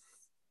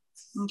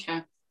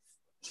 Okay.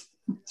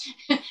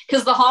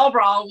 Because the hall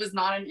brawl was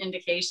not an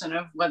indication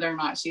of whether or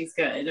not she's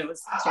good. It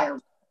was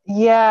terrible.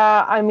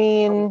 Yeah, I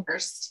mean, we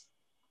just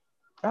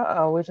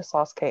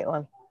lost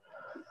Caitlin.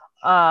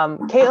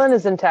 Caitlin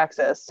is in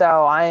Texas,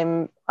 so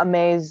I'm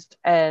amazed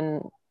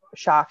and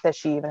shocked that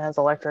she even has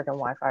electric and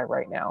Wi-Fi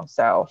right now.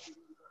 So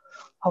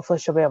hopefully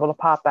she'll be able to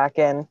pop back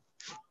in.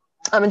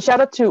 And shout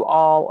out to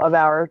all of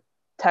our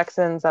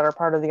Texans that are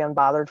part of the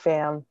Unbothered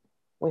fam.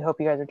 We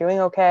hope you guys are doing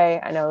okay.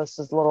 I know this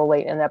is a little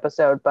late in the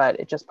episode, but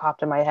it just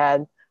popped in my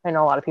head. I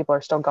know a lot of people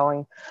are still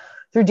going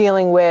through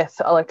dealing with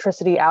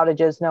electricity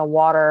outages, no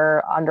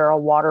water under a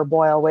water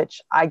boil,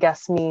 which I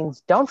guess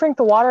means don't drink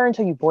the water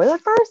until you boil it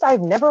first.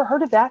 I've never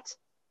heard of that.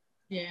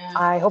 Yeah.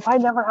 I hope I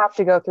never have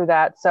to go through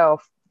that. So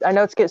I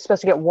know it's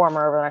supposed to get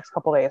warmer over the next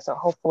couple of days. So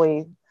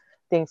hopefully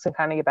things can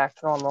kind of get back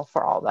to normal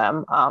for all of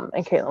them.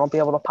 And Caitlin will be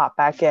able to pop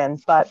back in.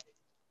 But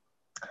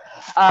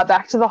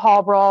back to the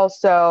hall brawl.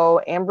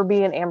 So Amber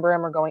B and Amber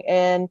M are going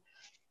in.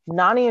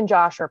 Nani and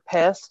Josh are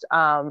pissed.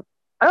 I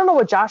don't know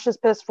what Josh is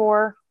pissed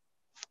for.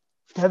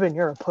 Devin,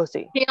 you're a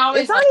pussy. He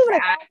always it's not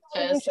even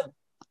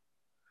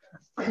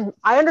a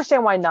I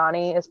understand why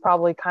Nani is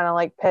probably kind of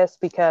like pissed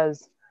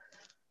because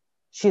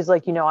she's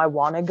like, I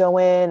want to go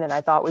in and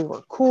I thought we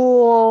were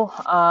cool.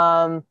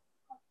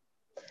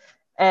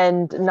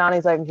 And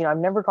Nani's like, I've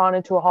never gone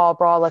into a hall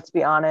brawl. Let's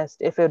be honest.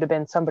 If it would have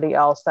been somebody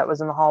else that was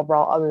in the hall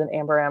brawl other than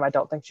Amber M, I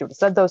don't think she would have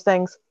said those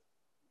things.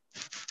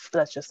 But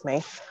that's just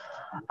me.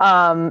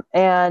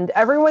 And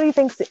everybody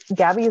thinks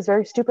Gabby is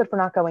very stupid for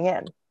not going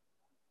in.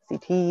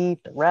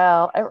 CT,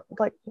 Darrell,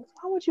 like, what's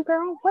wrong with you,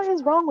 girl? What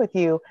is wrong with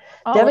you?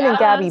 Devin and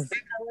Gabby.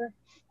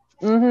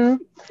 And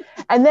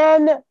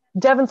then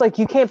Devin's like,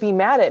 you can't be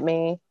mad at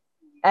me.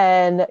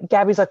 And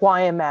Gabby's like, well,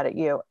 I am mad at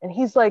you. And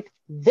he's like,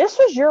 this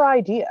was your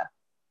idea.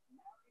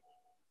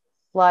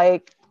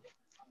 Like,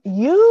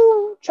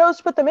 you chose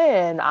to put them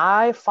in.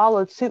 I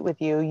followed suit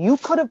with you. You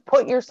could have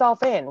put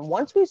yourself in.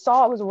 Once we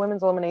saw it was a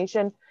women's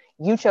elimination,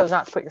 you chose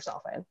not to put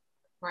yourself in.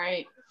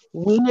 Right.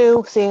 We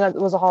knew seeing it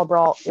was a hall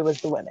brawl, it was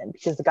the women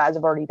because the guys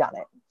have already done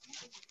it.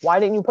 Why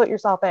didn't you put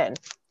yourself in?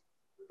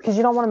 Because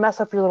you don't want to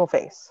mess up your little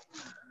face.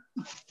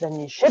 Then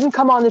you shouldn't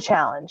come on the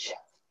challenge.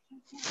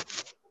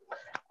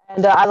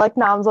 And I like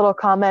Nam's little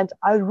comment,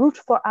 I root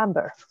for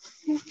Amber.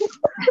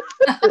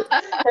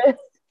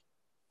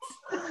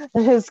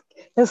 his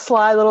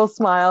sly little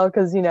smile,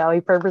 because he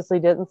purposely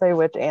didn't say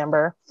which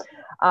Amber.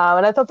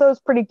 And I thought that was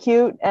pretty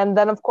cute. And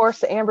then of course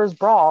the Amber's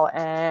brawl,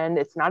 and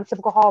it's not a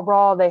typical hall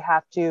brawl. They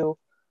have to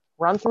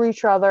run through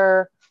each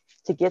other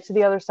to get to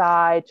the other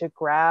side to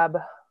grab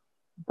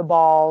the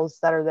balls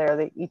that are there.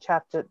 They each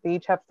have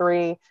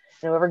 3, and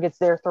whoever gets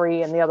their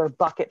 3 and the other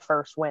bucket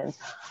first wins.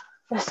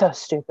 That's so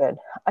stupid.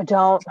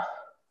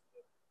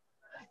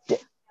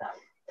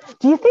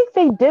 Do you think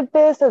they did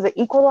this as an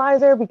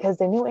equalizer because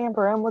they knew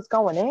Amber M was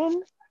going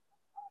in?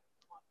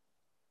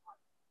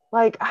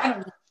 Like,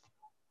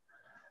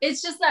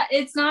 it's just that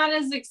it's not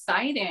as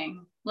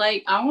exciting.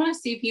 Like, I want to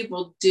see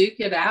people duke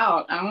it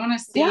out. I want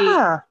to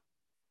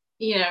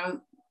see,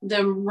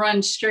 them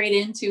run straight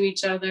into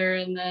each other,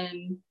 and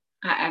then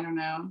I don't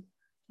know.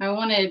 I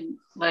wanted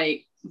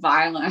like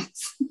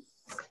violence.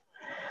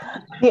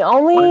 The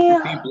only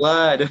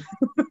blood.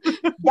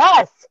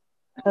 Yes,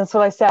 that's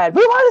what I said.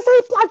 We want to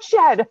see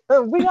bloodshed.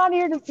 We're not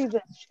here to see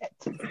this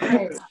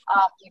shit.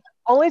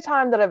 Only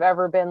time that I've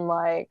ever been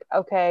like,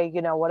 okay,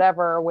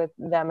 whatever with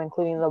them,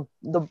 including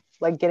the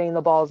like getting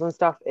the balls and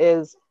stuff,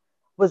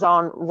 was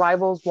on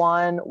Rivals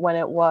 1 when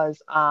it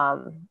was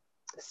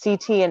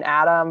CT and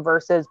Adam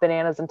versus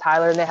Bananas and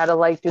Tyler, and they had to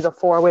like do the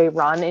 4-way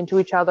run into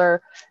each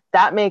other.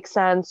 That makes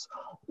sense.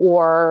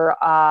 Or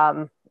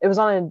it was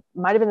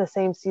might have been the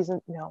same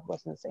season. No, it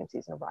wasn't the same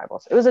season of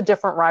Rivals. It was a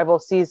different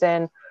Rivals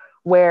season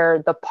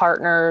where the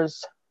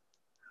partners,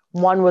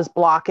 one was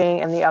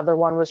blocking and the other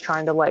one was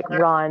trying to like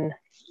run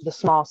the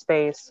small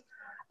space.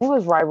 I think it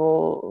was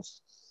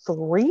Rivals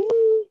 3.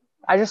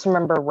 I just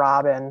remember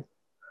Robin.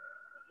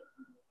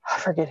 I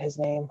forget his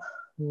name.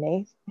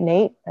 Nate? I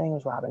think it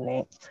was Robin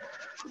Nate.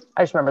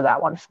 I just remember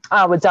that one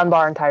with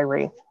Dunbar and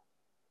Tyree.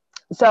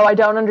 So I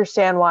don't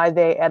understand why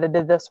they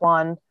edited this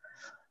one.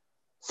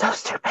 So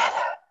stupid.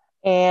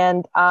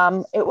 And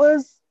it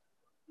was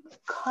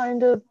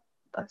kind of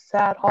a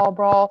sad hall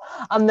brawl.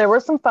 There were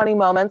some funny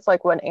moments,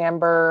 like when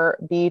Amber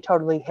B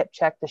totally hip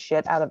checked the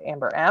shit out of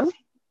Amber M.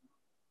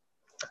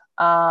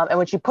 And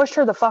when she pushed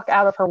her the fuck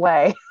out of her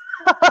way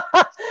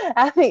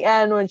at the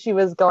end when she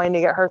was going to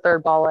get her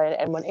 3rd ball in,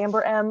 and when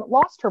Amber M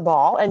lost her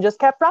ball and just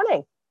kept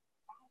running.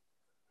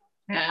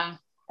 Yeah.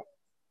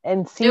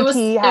 And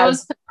CT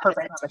has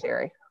perfect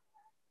commentary.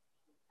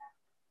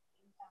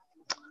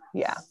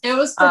 Yeah. It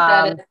was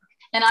pathetic.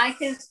 And I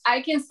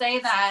can say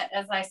that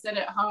as I sit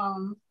at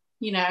home,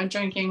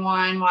 drinking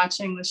wine,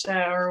 watching the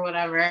show or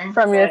whatever.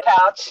 From your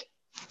couch.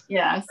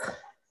 Yes.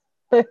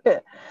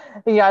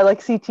 Yeah, I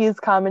like CT's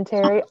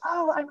commentary.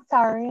 Oh, I'm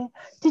sorry.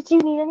 Did you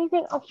need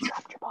anything? Oh, you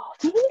dropped your ball.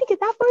 Do you need me to get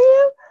that for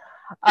you?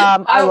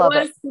 I love it. It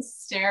was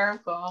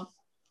hysterical.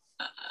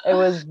 It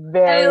was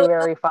very,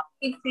 very fun.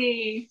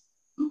 He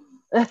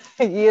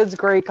is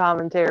great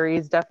commentary.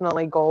 He's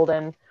definitely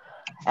golden.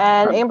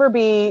 And Amber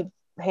B,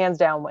 hands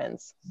down,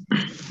 wins.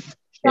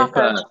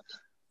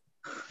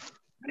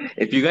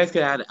 If you guys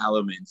could add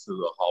elements to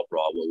the hall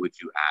brawl, what would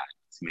you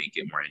add to make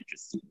it more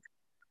interesting?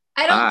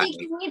 I don't think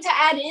you need to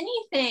add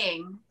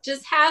anything.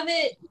 Just have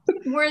it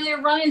where they're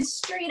running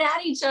straight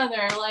at each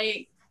other,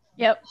 like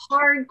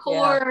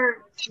hardcore.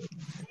 Yeah.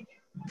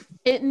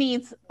 It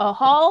needs a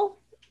hall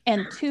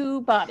and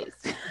 2 bodies.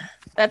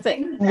 That's it.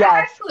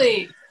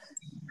 Exactly.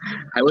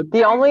 I would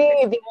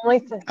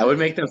I would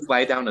make them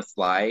slide down a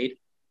slide,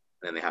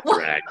 and then they have to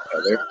run at each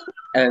other,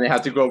 and then they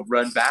have to go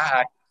run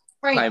back,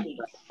 climb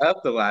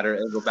up the ladder,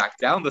 and go back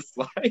down the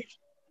slide.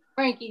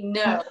 Frankie,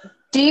 no.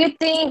 Do you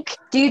think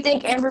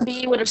Amber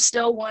B would have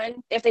still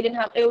won if they didn't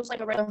have it was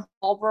like a random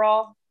ball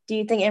brawl? Do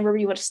you think Amber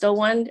B would have still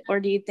won, or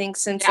do you think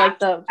if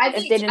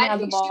they didn't have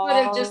the ball, she would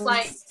have just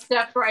like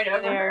stepped right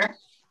over her?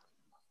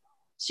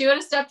 She would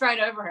have stepped right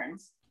over her.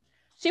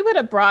 She would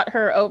have brought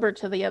her over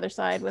to the other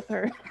side with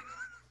her.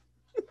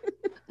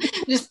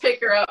 Just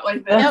pick her up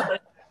like this.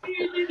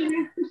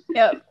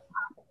 Yep.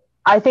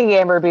 I think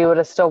Amber B would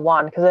have still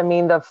won, because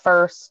the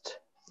first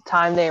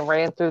time they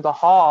ran through the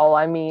hall,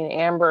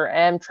 Amber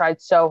M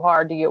tried so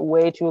hard to get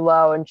way too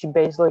low, and she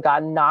basically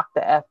got knocked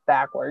the F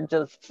backward,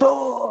 just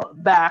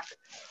back,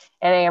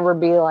 and Amber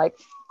B like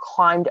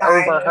climbed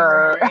over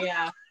her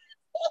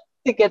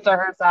to get to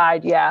her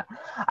side. Yeah,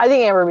 I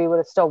think Amber B would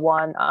have still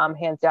won,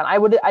 hands down.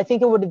 I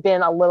think it would have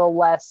been a little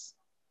less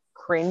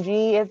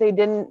cringy if they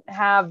didn't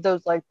have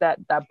those like that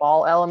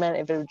ball element.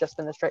 If it had just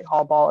been a straight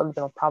hall ball, it would have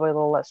been probably a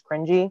little less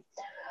cringy.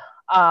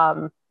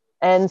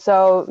 And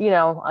so,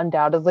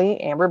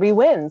 undoubtedly Amber B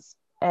wins,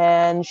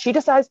 and she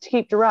decides to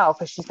keep Darrell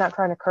because she's not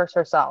trying to curse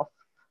herself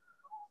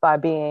by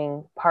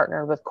being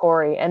partnered with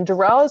Corey. And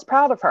Darrell is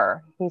proud of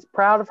her. He's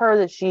proud of her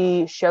that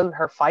she showed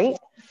her fight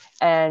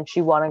and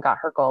she won and got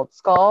her gold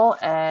skull.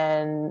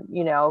 And,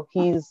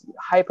 he's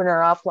hyping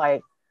her up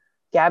like,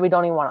 Gabby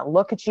don't even want to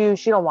look at you.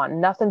 She don't want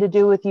nothing to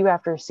do with you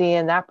after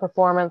seeing that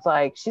performance.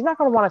 Like, she's not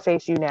going to want to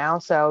face you now.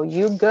 So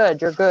you're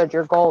good.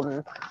 You're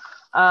golden.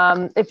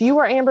 If you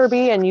were Amber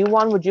B and you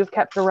won, would you have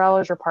kept Darrell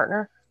as your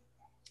partner?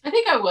 I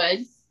think I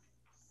would.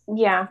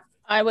 Yeah,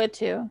 I would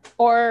too.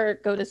 Or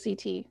go to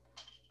CT.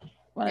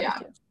 One of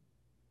the two.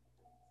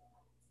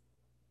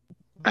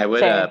 I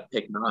would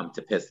pick Nom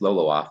to piss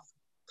Lolo off.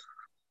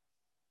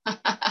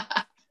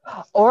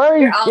 Or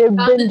you've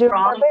been doing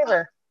her a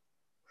favor.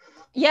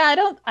 Yeah,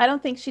 I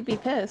don't think she'd be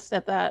pissed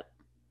at that.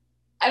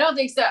 I don't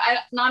think so.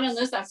 Not in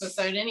this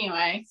episode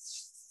anyway.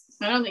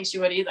 I don't think she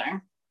would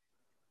either.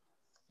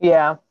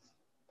 Yeah.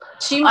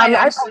 She might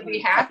actually be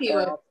happy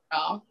with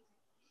Darrell.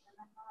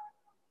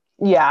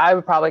 Yeah, I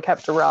would probably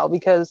kept Darrell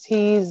because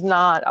he's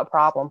not a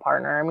problem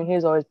partner. I mean,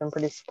 he's always been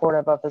pretty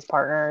supportive of his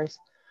partners.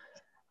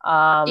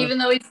 Even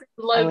though he's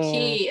low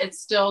key, it's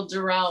still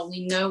Darrell.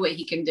 We know what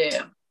he can do.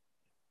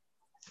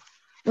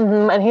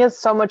 And he has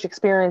so much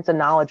experience and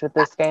knowledge with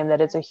this game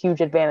that it's a huge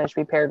advantage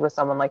to be paired with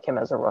someone like him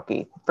as a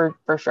rookie.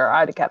 For sure,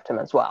 I'd have kept him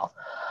as well.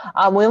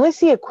 We only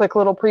see a quick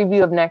little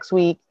preview of next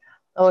week.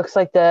 It looks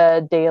like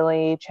the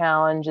daily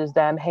challenge is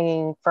them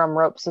hanging from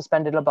ropes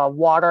suspended above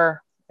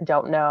water. I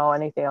don't know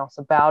anything else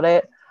about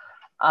it.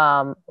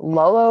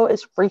 Lolo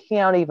is freaking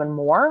out even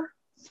more,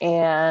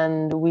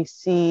 and we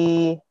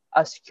see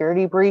a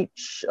security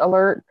breach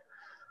alert.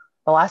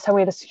 The last time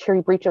we had a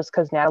security breach was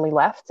because Natalie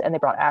left and they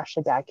brought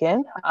Ashley back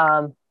in.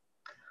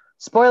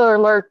 Spoiler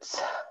alert,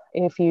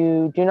 if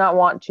you do not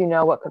want to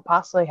know what could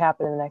possibly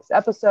happen in the next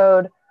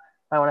episode,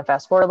 I want to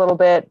fast forward a little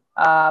bit,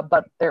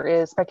 but there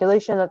is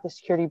speculation that the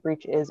security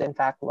breach is in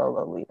fact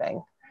Lolo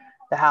leaving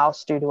the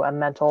house due to a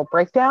mental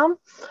breakdown.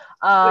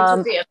 Which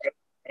would be a big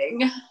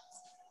thing.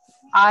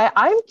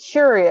 I'm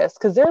curious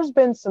because there's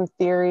been some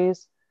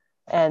theories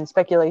and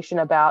speculation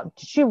about,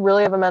 did she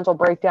really have a mental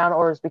breakdown,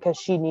 or is it because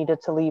she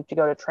needed to leave to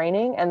go to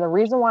training? And the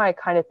reason why I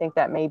kind of think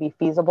that may be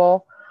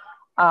feasible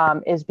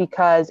is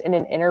because in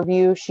an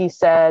interview she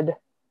said,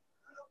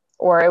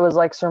 or it was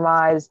like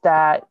surmised,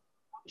 that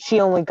she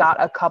only got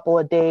a couple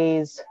of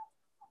days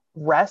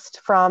rest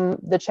from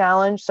the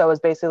challenge. So it was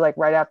basically like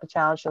right after the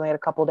challenge, she only had a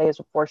couple of days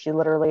before she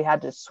literally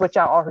had to switch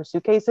out all her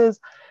suitcases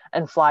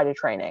and fly to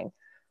training.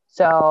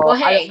 So well,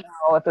 hey, I don't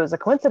know if it was a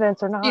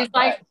coincidence or not. She's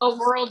like a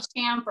world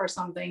champ or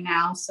something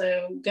now,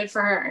 so good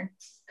for her.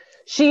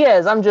 She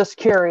is. I'm just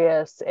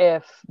curious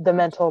if the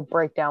mental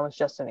breakdown was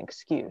just an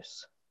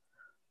excuse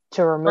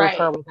to remove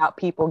her without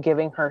people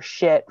giving her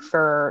shit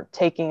for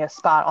taking a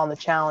spot on the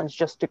challenge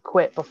just to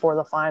quit before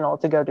the final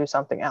to go do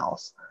something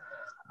else.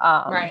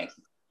 Right.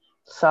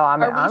 So I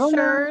mean, are we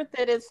sure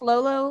that it's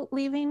Lolo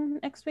leaving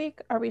next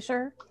week? Are we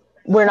sure?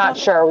 We're not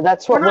sure.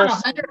 That's what we're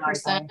not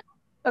 100%.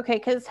 Okay,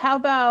 because how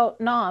about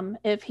Nam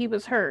if he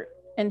was hurt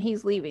and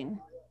he's leaving?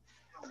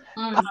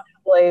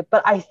 Possibly,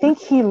 but I think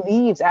he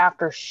leaves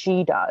after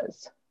she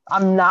does.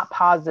 I'm not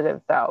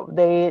positive though.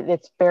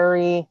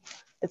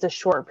 It's a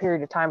short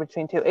period of time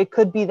between two. It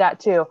could be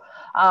that too.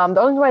 The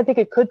only way I think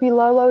it could be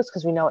Lolo is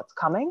because we know it's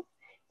coming.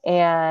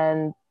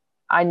 And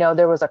I know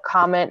there was a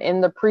comment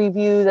in the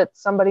preview that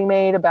somebody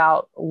made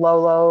about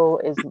Lolo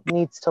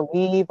needs to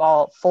leave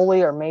all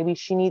fully, or maybe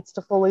she needs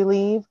to fully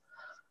leave.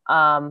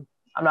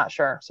 I'm not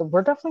sure. So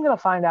we're definitely going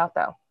to find out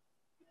though.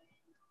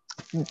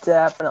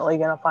 Definitely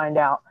going to find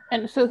out.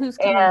 And so who's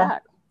coming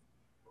back?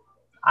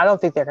 I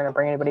don't think they're going to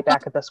bring anybody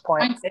back at this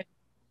point.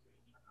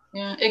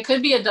 Yeah, it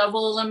could be a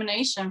double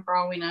elimination for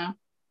all we know.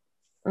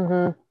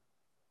 Mm-hmm.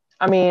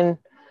 I mean,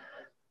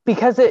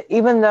 because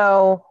even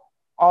though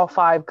all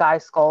 5 guy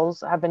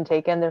skulls have been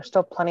taken, there's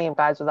still plenty of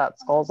guys without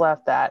skulls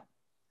left that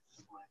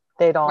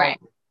they don't. Right.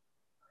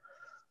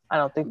 I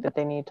don't think that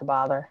they need to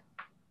bother.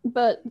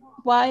 But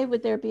why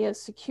would there be a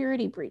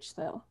security breach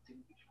though,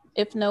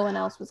 if no one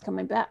else was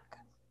coming back?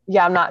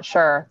 Yeah, I'm not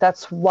sure.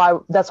 That's why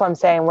I'm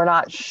saying we're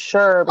not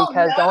sure,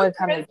 because the only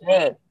time they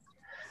did.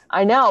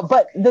 I know,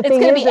 but the thing is,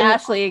 it's gonna be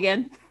Ashley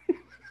again.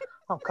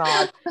 Oh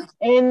God!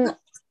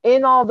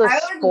 In all the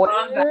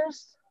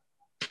spoilers,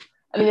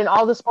 in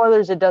all the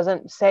spoilers, it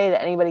doesn't say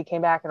that anybody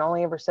came back. It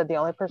only ever said the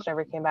only person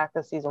ever came back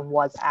this season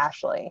was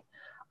Ashley,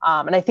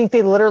 and I think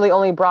they literally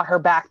only brought her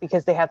back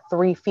because they had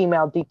 3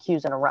 female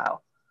DQs in a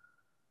row.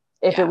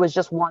 If it was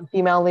just one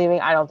female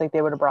leaving, I don't think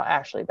they would have brought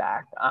Ashley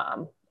back.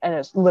 And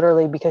it's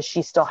literally because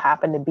she still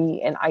happened to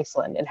be in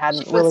Iceland and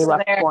hadn't really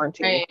left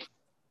quarantine. Right.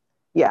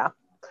 Yeah.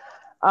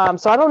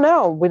 So I don't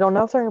know. We don't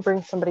know if they're going to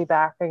bring somebody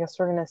back. I guess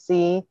we're going to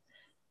see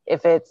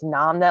if it's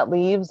Nam that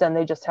leaves and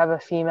they just have a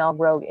female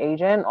rogue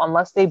agent,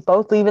 unless they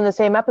both leave in the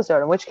same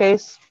episode, in which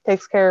case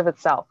takes care of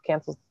itself,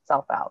 cancels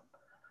itself out,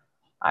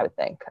 I would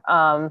think.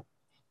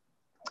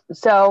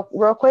 So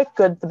real quick,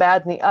 good, the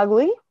bad, and the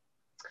ugly.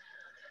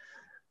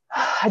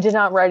 I did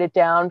not write it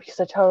down because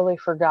I totally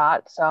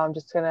forgot. So I'm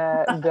just going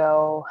to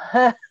go.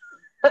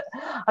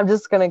 I'm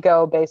just going to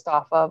go based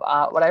off of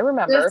what I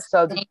remember.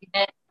 So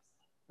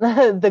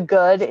the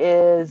good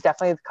is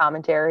definitely the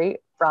commentary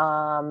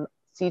from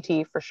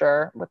CT for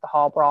sure, with the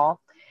hall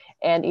brawl,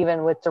 and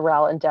even with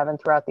Darrell and Devin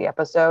throughout the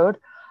episode.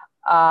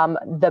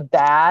 The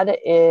bad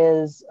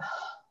is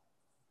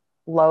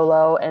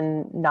Lolo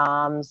and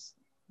Nam's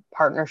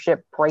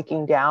partnership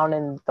breaking down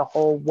and the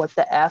whole what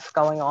the F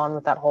going on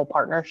with that whole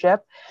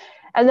partnership.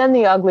 And then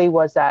the ugly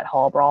was that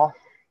hall brawl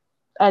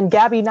and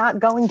Gabby not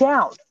going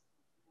down.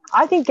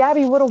 I think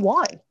Gabby would have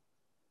won.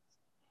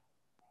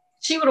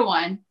 She would have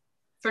won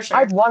for sure.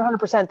 I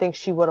 100% think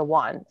she would have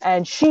won,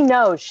 and she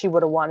knows she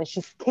would have won, and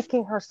she's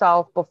kicking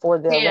herself before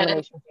the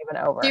elimination's even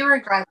over. She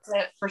regrets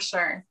it for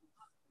sure.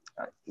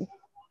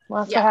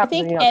 Well, that's Yeah, what I happens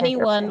think when you don't take their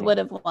anyone opinion. would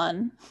have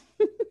won.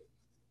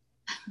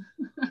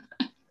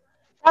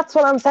 That's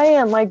what I'm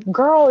saying. Like,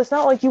 girl, it's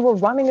not like you were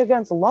running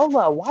against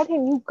Lola. Why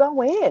didn't you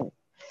go in?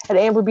 And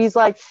Amber B's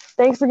like,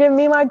 thanks for giving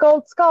me my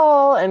gold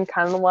skull. And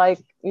kind of like,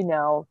 you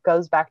know,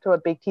 goes back to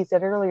what Big T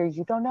said earlier.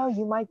 You don't know.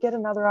 You might get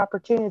another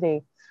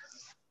opportunity.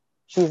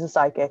 She's a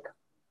psychic.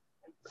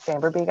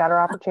 Amber B got her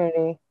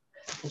opportunity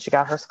and she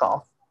got her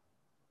skull.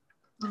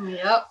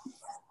 Yep.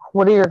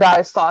 What are your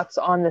guys' thoughts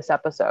on this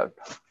episode?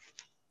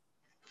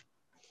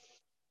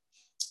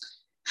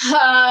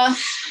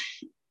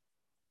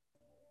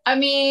 I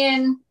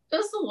mean, it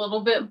was a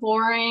little bit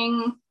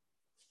boring,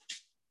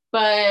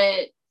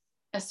 but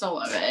I still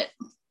love it.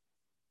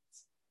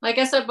 Like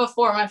I said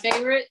before, my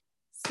favorite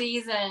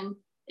season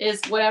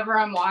is whatever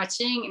I'm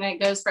watching, and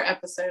it goes for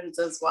episodes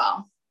as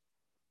well.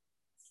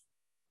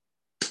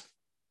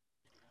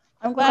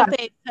 I'm glad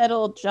they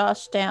settled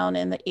Josh down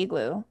in the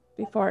igloo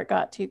before it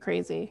got too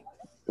crazy.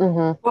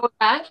 Mm-hmm. What was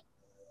that?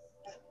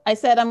 I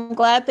said I'm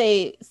glad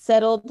they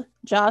settled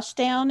Josh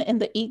down in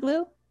the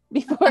igloo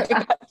before it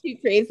got too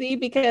crazy,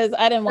 because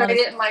I didn't want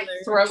to like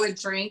throw a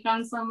drink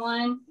on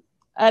someone.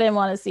 I didn't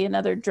want to see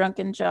another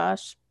drunken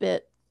Josh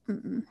bit.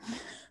 Mm-mm.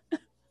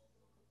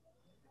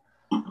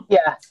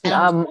 Yeah,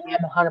 I'm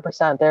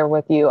 100% there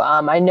with you.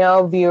 I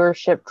know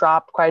viewership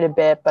dropped quite a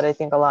bit, but I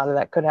think a lot of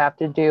that could have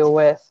to do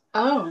with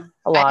a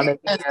lot of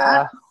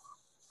the.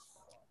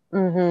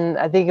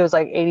 I think it was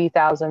like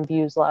 80,000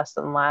 views less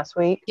than last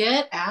week.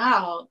 Get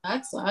out!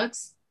 That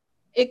sucks.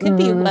 It could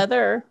be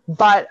weather,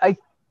 but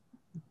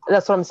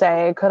that's what I'm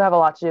saying. It could have a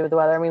lot to do with the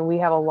weather. I mean, we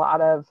have a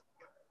lot of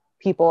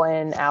people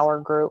in our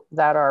group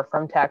that are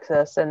from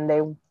Texas, and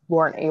they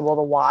weren't able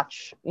to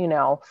watch, you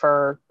know,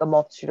 for the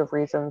multitude of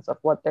reasons of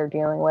what they're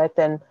dealing with,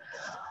 and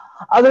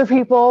other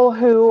people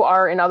who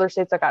are in other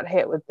states that got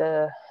hit with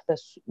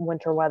this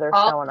winter weather,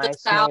 snow and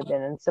ice, may have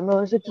been in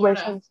similar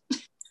situations.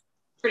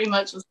 Pretty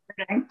much was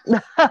hurting.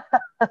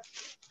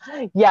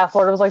 Yeah,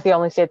 Florida was like the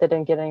only state that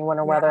didn't get any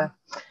winter weather.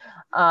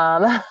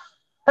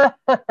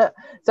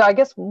 So I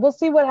guess we'll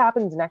see what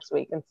happens next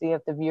week and see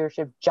if the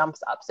viewership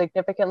jumps up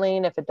significantly,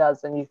 and if it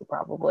does, then you could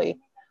probably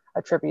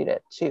attribute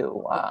it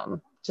to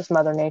just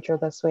Mother Nature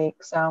this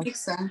week. So,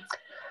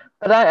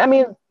 but I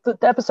mean, the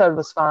episode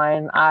was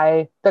fine.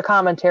 The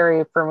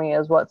commentary for me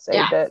is what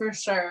saved it. For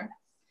sure.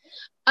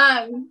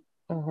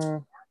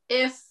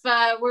 If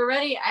we're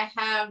ready, I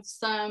have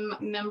some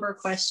member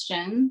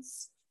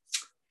questions.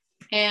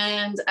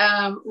 And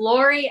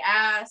Lori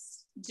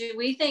asked, do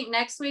we think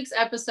next week's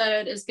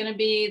episode is going to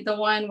be the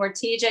one where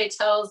TJ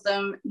tells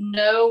them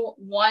no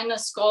one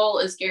skull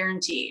is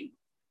guaranteed?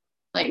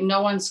 Like,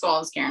 no one's skull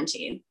is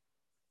guaranteed.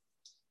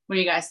 What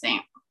do you guys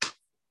think?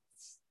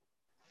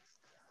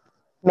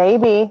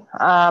 Maybe,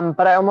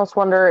 but I almost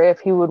wonder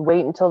if he would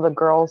wait until the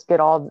girls get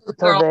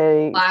until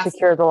they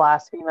secure the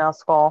last female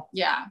skull.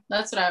 Yeah,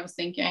 that's what I was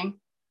thinking.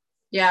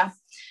 Yeah.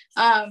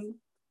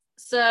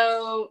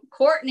 So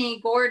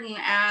Courtney Gordon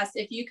asked,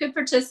 if you could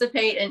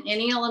participate in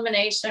any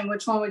elimination,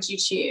 which one would you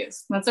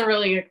choose? That's a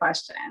really good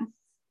question.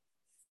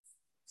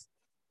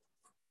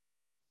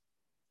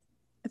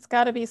 It's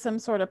got to be some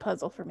sort of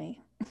puzzle for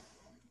me.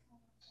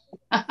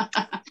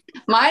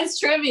 Mine's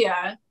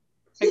trivia.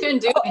 I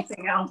couldn't do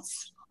anything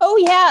else. Oh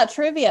yeah,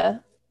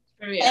 trivia.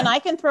 And I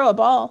can throw a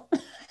ball.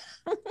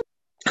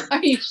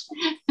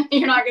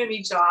 You're not going to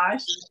be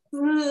Josh.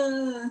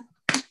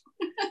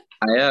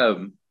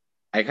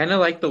 I kind of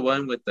like the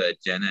one with the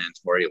Jenna and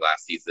Tori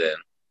last season,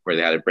 where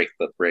they had to break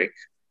the brick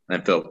and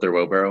then fill up their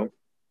wheelbarrow.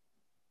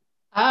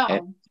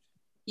 Oh,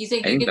 you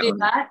think you could do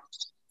that?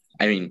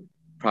 I mean,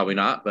 probably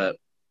not, but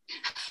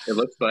it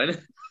looks fun.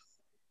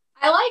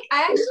 I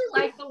actually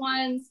like the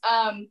ones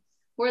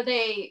where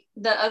the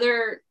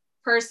other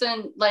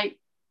person like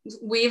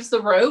weaves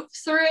the rope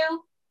through,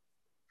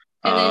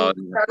 and then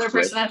the other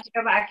person has to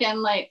go back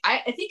in. Like,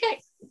 I think I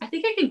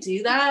could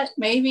do that.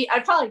 Maybe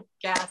I'd probably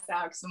gas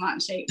out because I'm not in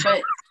shape,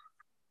 but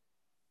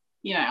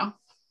you know,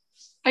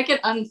 I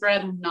could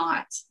unthread a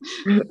knot.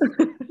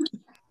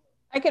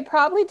 I could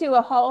probably do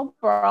a hall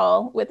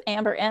brawl with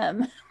Amber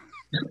M.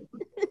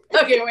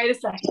 Okay, wait a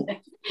second.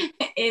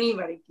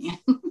 Anybody can.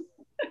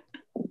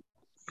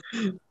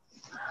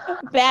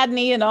 Bad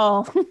knee and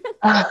all.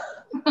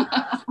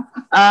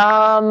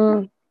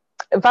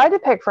 If I had to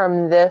pick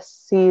from this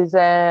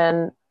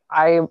season,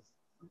 I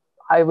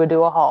would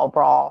do a hall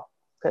brawl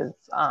because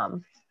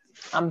I'm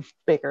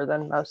bigger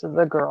than most of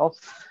the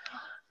girls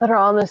that are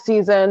on this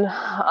season.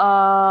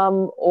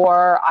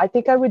 Or I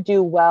think I would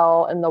do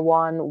well in the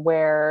one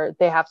where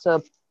they have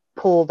to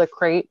pull the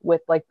crate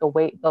with like the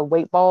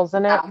weight balls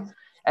in it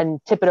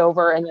and tip it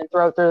over and then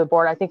throw it through the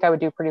board. I think I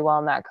would do pretty well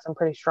in that because I'm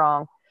pretty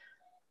strong.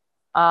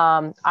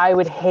 I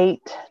would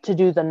hate to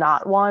do the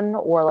knot one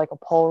or like a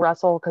pole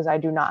wrestle because I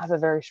do not have a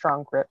very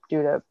strong grip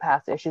due to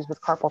past issues with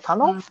carpal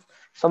tunnel.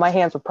 So my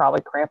hands would probably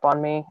cramp on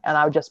me and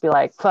I would just be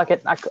like, fuck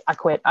it, I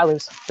quit. I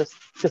lose.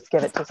 Just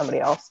give it to somebody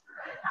else.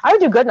 I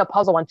would do good in a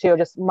puzzle one too.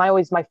 Just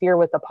my fear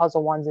with the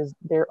puzzle ones is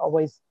they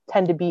always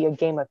tend to be a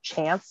game of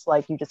chance.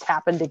 Like you just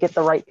happen to get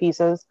the right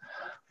pieces.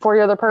 for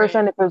the other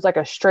person. If it was like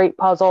a straight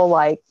puzzle,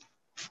 like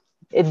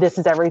this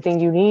is everything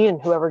you need,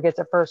 and whoever gets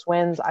it first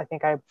wins, I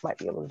think I might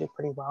be able to do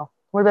pretty well.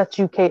 What about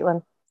you,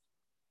 Caitlin?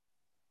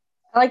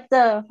 I like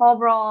the hall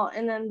brawl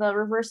and then the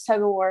reverse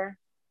tug of war.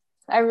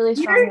 I really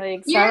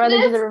strongly. So I'd rather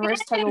do the reverse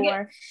tug of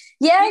war.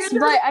 Yes,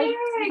 but I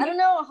don't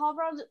know, a hall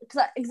brawl,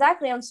 because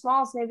exactly, I'm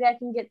small, so maybe I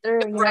can get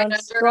through,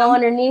 just go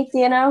underneath,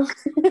 Yeah.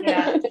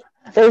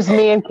 There's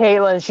me and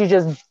Caitlin. She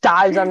just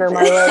dives under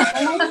my leg.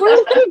 I'm like,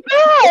 where'd she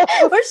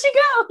go? Where'd she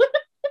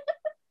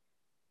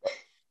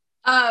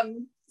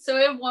go? So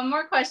we have one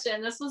more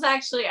question. This was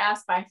actually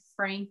asked by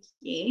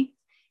Frankie,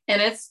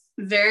 and it's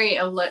a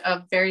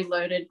very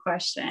loaded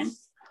question.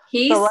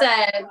 He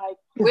said,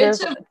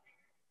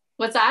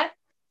 what's that?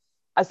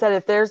 I said,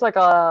 if there's like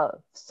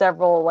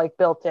several like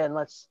built in,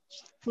 let's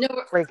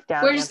break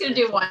down. We're just going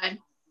to do one.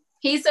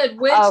 He said,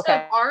 which of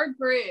our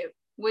group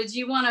would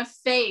you want to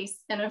face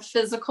in a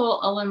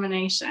physical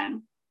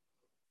elimination?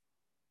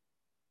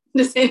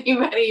 Does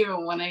anybody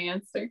even want to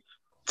answer?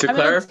 To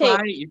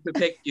clarify, you could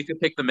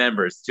pick the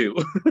members too.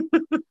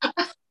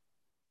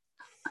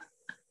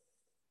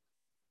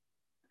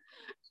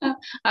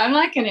 I'm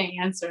not going to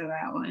answer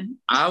that one.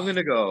 I'm going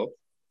to go.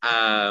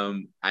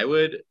 I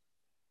would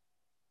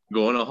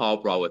go in a hall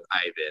brawl with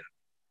Ivan.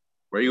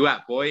 Where you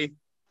at, boy?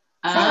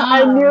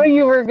 I knew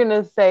you were going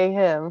to say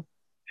him.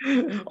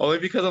 Only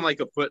because I'm like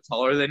a foot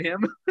taller than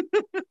him.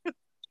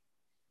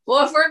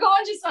 Well, if we're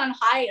going just on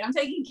height, I'm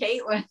taking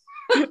Caitlin.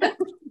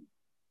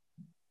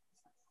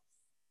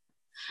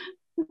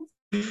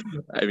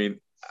 I mean,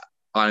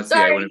 honestly,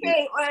 sorry, I wouldn't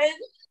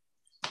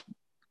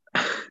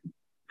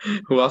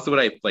Caitlin. Who else would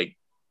I like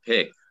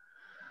pick?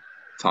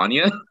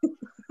 Tanya?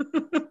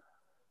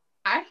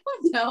 I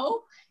don't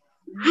know.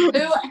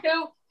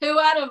 Who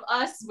out of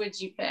us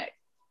would you pick?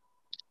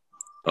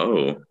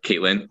 Oh,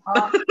 Caitlin.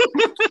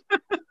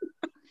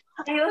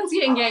 Caitlin's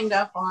getting ganged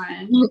up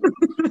on.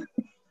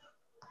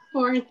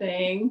 Poor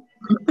thing.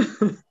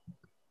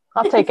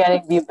 I'll take any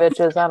of you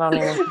bitches. I don't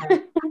even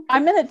care.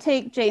 I'm gonna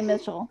take Jay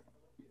Mitchell.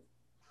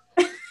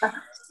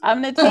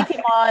 I'm gonna take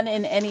him on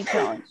in any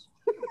challenge.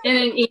 In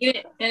an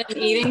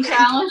eating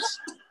challenge?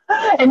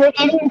 In an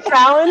eating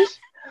challenge?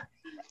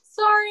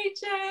 Sorry,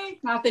 Jay.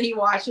 Not that he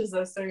watches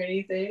us or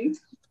anything.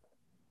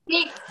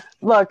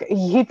 Look,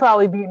 he'd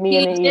probably beat me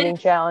in an eating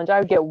challenge. I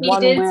would get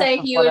one. He did say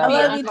he would be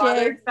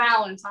unbothered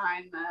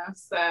Valentine, though.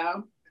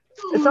 So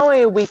it's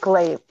only a week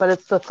late, but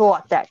it's the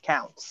thought that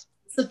counts.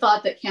 It's the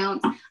thought that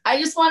counts. I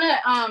just want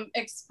to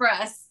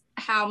express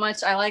how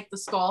much I like the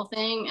skull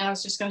thing, and I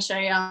was just going to show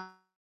you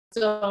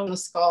still the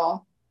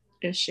skull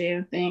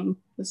issue thing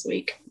this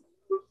week.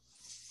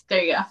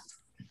 There you go.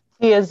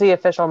 He is the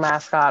official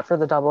mascot for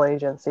the double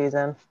agent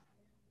season.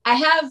 I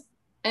have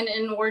an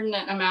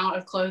inordinate amount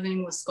of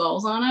clothing with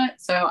skulls on it,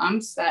 so I'm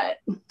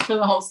set for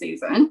the whole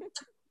season.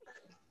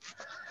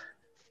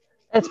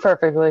 It's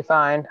perfectly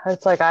fine.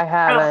 It's like I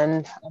have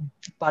an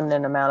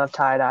abundant amount of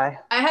tie-dye.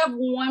 I have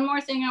one more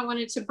thing I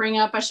wanted to bring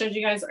up. I showed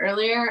you guys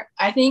earlier.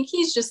 I think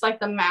he's just like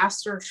the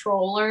master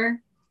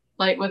troller,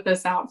 like with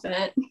this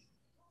outfit.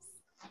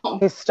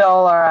 He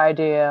stole our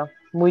idea.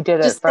 We did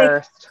it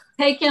first.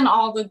 Taking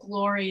all the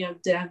glory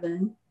of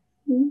Devin.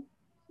 There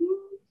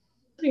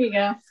you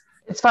go.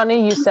 It's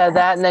funny you said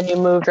that, and then you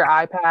moved your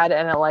iPad,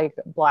 and it like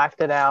blacked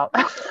it out.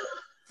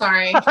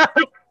 Sorry.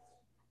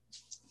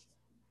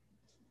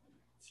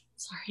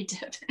 Sorry,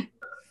 Devin.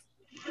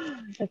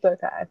 It's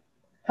okay.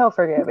 He'll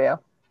forgive you.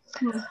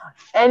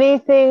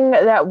 Anything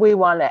that we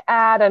want to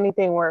add?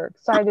 Anything we're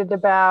excited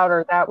about,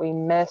 or that we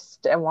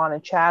missed and want to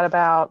chat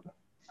about?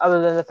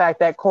 Other than the fact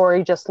that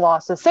Corey just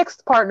lost his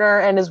 6th partner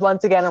and is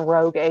once again a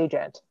rogue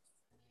agent.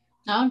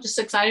 No, I'm just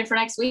excited for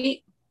next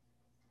week.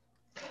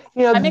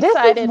 You know, I'm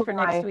excited for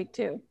next week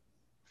too.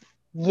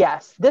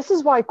 Yes, this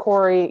is why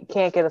Corey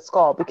can't get a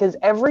skull, because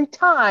every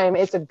time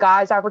it's a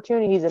guy's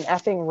opportunity, he's an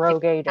effing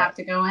rogue agent. Have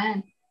to go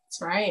in.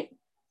 That's right.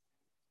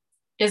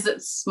 Is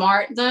it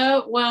smart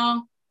though?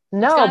 Well,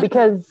 no,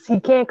 because he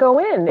can't go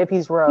in if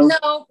he's rogue.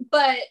 No,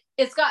 but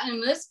it's gotten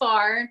him this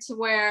far to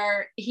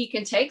where he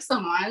can take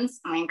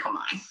someone's. I mean, come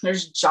on.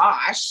 There's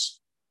Josh.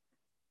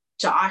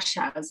 Josh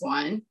has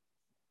one.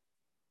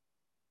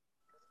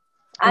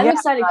 I'm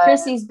excited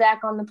Chrissy's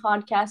back on the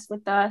podcast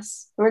with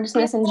us. We're just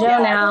missing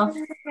Joe now.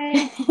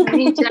 I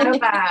need Joe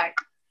back.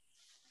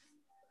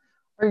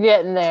 We're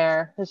getting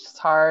there. It's just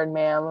hard,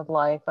 man, with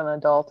life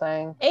and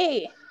adulting.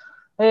 Hey.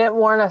 They didn't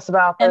warn us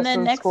about this. And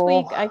then next school.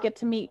 week I get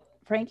to meet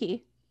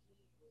Frankie.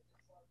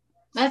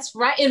 That's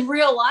right. In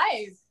real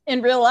life.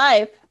 In real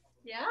life.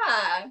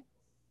 Yeah.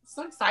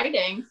 So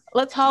exciting.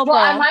 Let's haul. Well,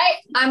 I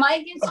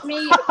might get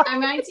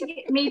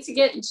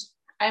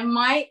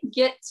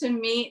to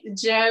meet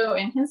Joe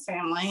and his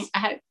family.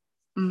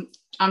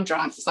 I'm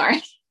drunk.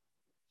 Sorry.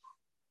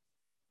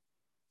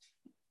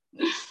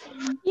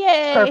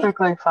 Yay.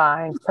 Perfectly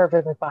fine.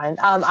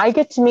 I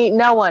get to meet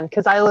no one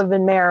because I live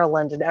in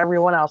Maryland and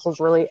everyone else is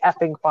really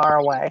effing far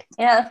away.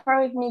 Yeah, that's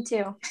probably me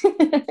too.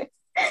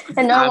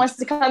 And no one wants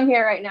to come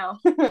here right now.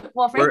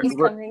 Well, Frankie's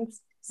coming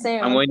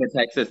soon. I'm going to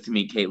Texas to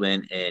meet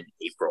Caitlin in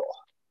April.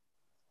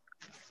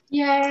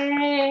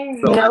 Yay!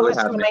 So You I know would who's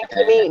have coming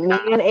to meet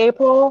me in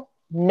April?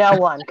 No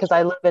one, because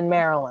I live in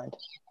Maryland.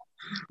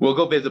 We'll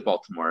go visit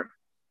Baltimore.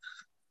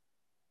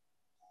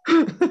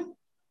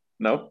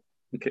 No?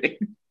 Okay.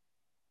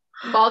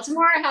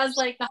 Baltimore has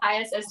like the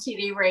highest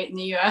STD rate in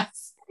the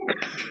US.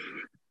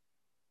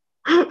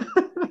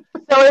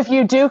 So if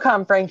you do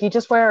come, Frankie,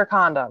 just wear a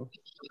condom.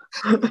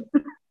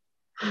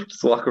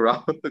 Just walk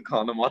around with the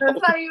condom on. That's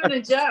not even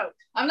a joke.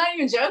 I'm not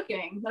even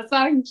joking. That's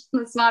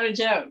not a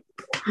joke.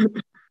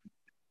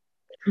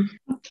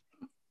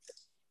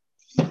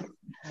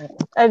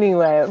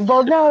 Anyway,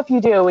 well, no, if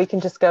you do, we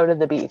can just go to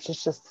the beach.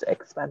 It's just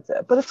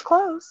expensive, but it's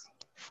close.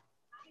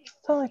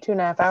 It's only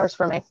 2.5 hours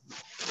from me.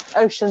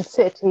 Ocean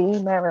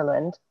City,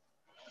 Maryland.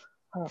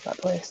 I love that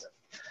place.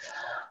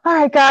 All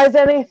right, guys,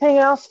 anything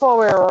else before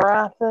we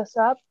wrap this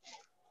up?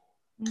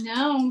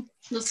 No,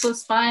 this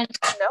was fun.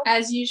 Nope.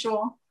 As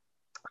usual.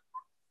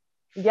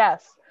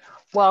 Yes.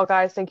 Well,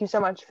 guys, thank you so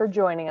much for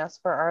joining us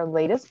for our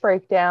latest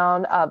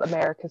breakdown of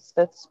America's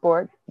fifth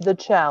sport, The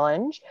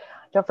Challenge.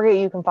 Don't forget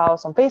you can follow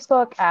us on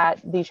Facebook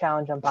at The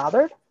Challenge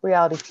Unbothered,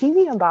 Reality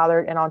TV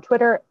Unbothered, and on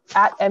Twitter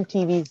at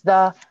MTV's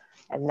The.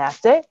 And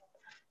that's it.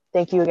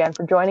 Thank you again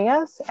for joining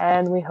us,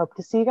 and we hope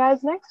to see you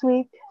guys next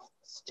week.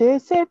 Stay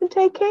safe and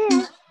take care.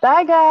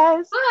 Bye,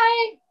 guys.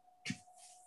 Bye.